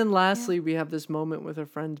 And then lastly, we have this moment with her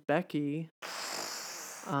friend Becky.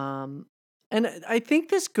 And I think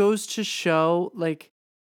this goes to show, like,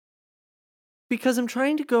 because I'm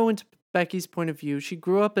trying to go into Becky's point of view. She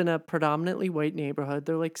grew up in a predominantly white neighborhood.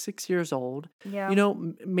 They're like 6 years old. Yeah. You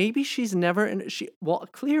know, maybe she's never,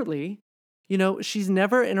 clearly, you know, she's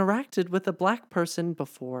never interacted with a black person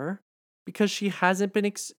before because she hasn't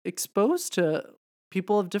been exposed to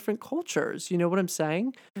people of different cultures. You know what I'm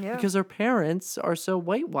saying? Yeah. Because her parents are so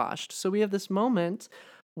whitewashed. So we have this moment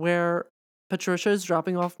where Patricia is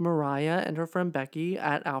dropping off Mariah and her friend Becky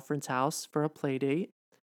at Alfred's house for a play date.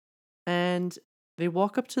 And they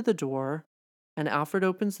walk up to the door, and Alfred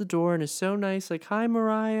opens the door and is so nice, like, "Hi,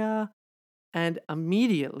 Mariah." And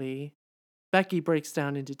immediately, Becky breaks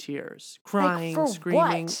down into tears, crying, for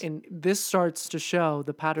screaming. what? And this starts to show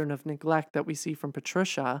the pattern of neglect that we see from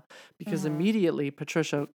Patricia, because immediately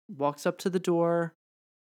Patricia walks up to the door,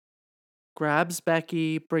 grabs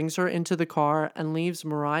Becky, brings her into the car, and leaves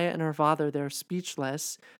Mariah and her father there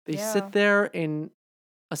speechless. They sit there in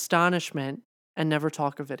astonishment and never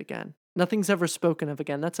talk of it again. Nothing's ever spoken of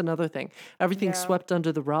again. That's another thing. Everything's swept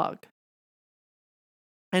under the rug.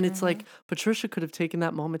 And it's like Patricia could have taken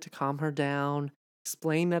that moment to calm her down,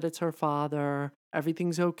 explain that it's her father,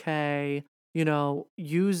 everything's okay, you know,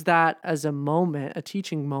 use that as a moment, a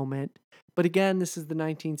teaching moment. But again, this is the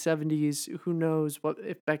 1970s. Who knows what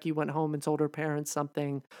if Becky went home and told her parents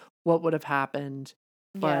something, what would have happened?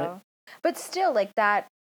 But still, like, that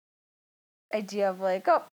idea of like,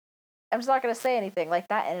 oh, I'm just not going to say anything, like,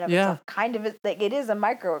 that in and of itself kind of is, like, it is a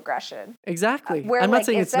microaggression. Exactly. Where, I'm like, not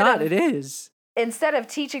saying it's not. It is. Instead of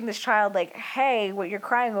teaching this child, like, hey, what you're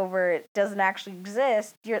crying over, it doesn't actually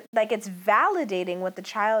exist, you're like, it's validating what the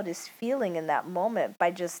child is feeling in that moment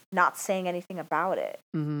by just not saying anything about it.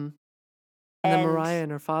 Mm-hmm. And then Mariah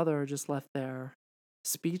and her father are just left there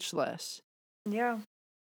speechless. Yeah.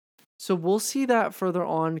 So we'll see that further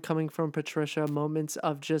on coming from Patricia, moments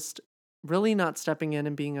of just really not stepping in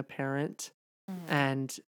and being a parent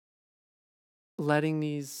and letting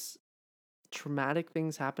these traumatic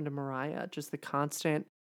things happen to Mariah. Just the constant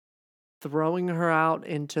throwing her out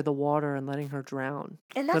into the water and letting her drown.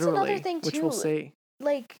 And that's another thing, too. Which we'll see.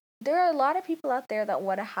 Like, there are a lot of people out there that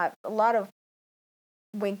want to have, a lot of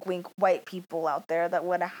wink, wink, white people out there that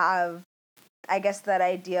want to have, I guess, that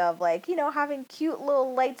idea of, like, you know, having cute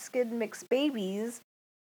little light-skinned mixed babies.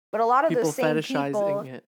 But a lot of those same people,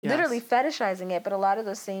 literally fetishizing it, but a lot of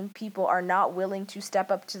those same people are not willing to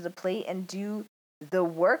step up to the plate and do the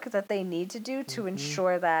work that they need to do to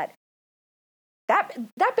ensure that that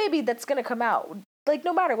baby that's going to come out, like,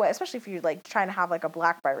 no matter what, especially if you're, like, trying to have, like, a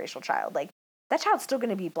black biracial child, like, that child's still going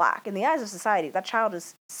to be black. In the eyes of society, that child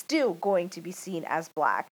is still going to be seen as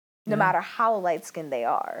black, no matter how light-skinned they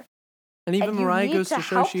are. And even Mariah goes to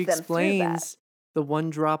show, she explains the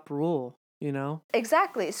one-drop rule, you know?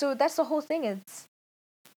 Exactly. So that's the whole thing. It's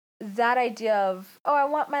that idea of, oh, I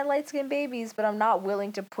want my light-skinned babies, but I'm not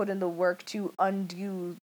willing to put in the work to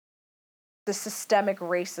undo the systemic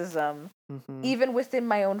racism, even within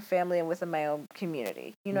my own family and within my own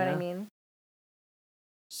community. You know what I mean?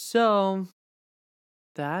 So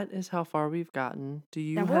that is how far we've gotten. Do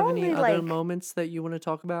you have any other moments that you want to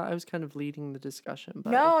talk about? I was kind of leading the discussion.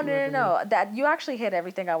 But no. That you actually hit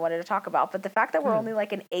everything I wanted to talk about. But the fact that we're only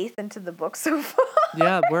like an eighth into the book so far.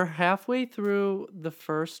 Yeah, we're halfway through the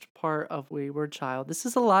first part of Wayward Child. This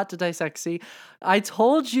is a lot to dissect. See, I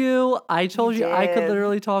told you I could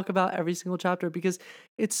literally talk about every single chapter because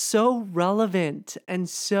it's so relevant and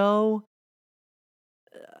so...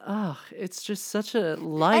 it's just such a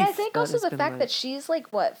life. And I think also the fact that she's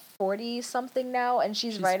like, what, 40-something now, and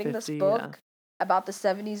she's writing 50, this book about the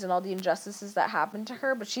 70s and all the injustices that happened to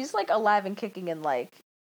her, but she's like alive and kicking and like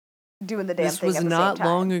doing the damn thing at the same time. This was not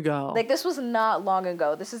long ago. Like, this was not long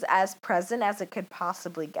ago. This is as present as it could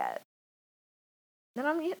possibly get. And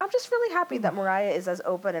I'm just really happy that Mariah is as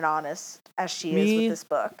open and honest as she is with this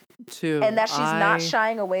book. Too. And that she's not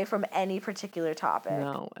shying away from any particular topic.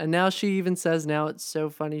 No. And now she even says, now it's so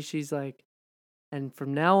funny, she's like, and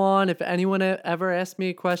from now on, if anyone ever asks me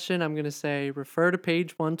a question, I'm going to say, refer to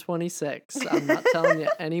page 126. I'm not telling you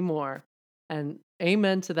anymore. And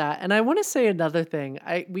amen to that. And I want to say another thing.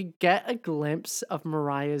 We get a glimpse of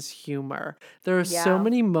Mariah's humor. There are so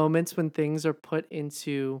many moments when things are put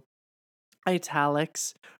into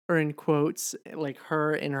italics or in quotes, like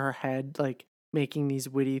her in her head, like making these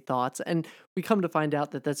witty thoughts, and we come to find out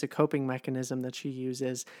that that's a coping mechanism that she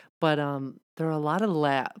uses. But there are a lot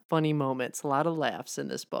of funny moments, a lot of laughs in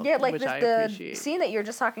this book, like which I the appreciate. Scene that you're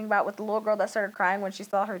just talking about with the little girl that started crying when she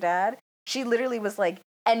saw her dad, she literally was like,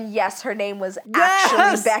 and yes, her name was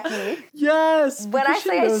actually Becky. Yes. When I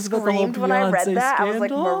say I screamed when I read that, scandal? I was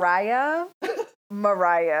like, Mariah,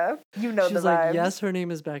 Mariah. You know She's the like, vibes. yes, her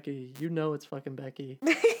name is Becky. You know it's fucking Becky.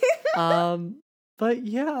 But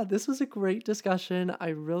yeah, this was a great discussion. I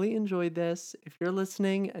really enjoyed this. If you're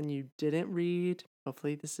listening and you didn't read,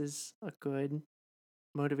 hopefully this is a good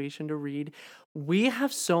motivation to read. We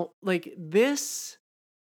have this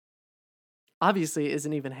obviously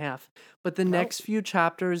isn't even half, but the Nope. next few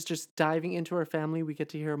chapters, just diving into her family, we get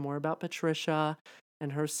to hear more about Patricia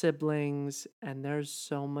and her siblings, and there's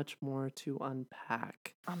so much more to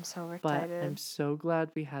unpack. I'm so But excited. I'm so glad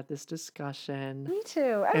we had this discussion. Me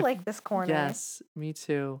too. I like this corner. Yes, me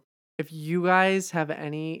too. If you guys have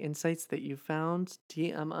any insights that you found,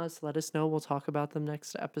 DM us, let us know. We'll talk about them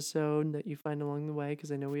next episode that you find along the way,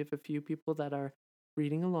 because I know we have a few people that are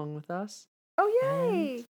reading along with us. Oh,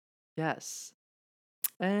 yay. And yes.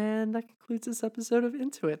 And that concludes this episode of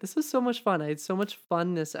Into It. This was so much fun. I had so much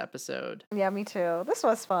fun this episode. Yeah, me too. This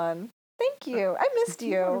was fun. Thank you. I missed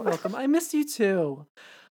You're you. welcome. I missed you too.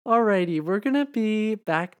 Alrighty, we're gonna be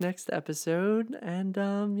back next episode, and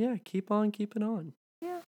yeah, keep on keeping on.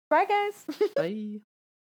 Yeah. Bye, guys. Bye.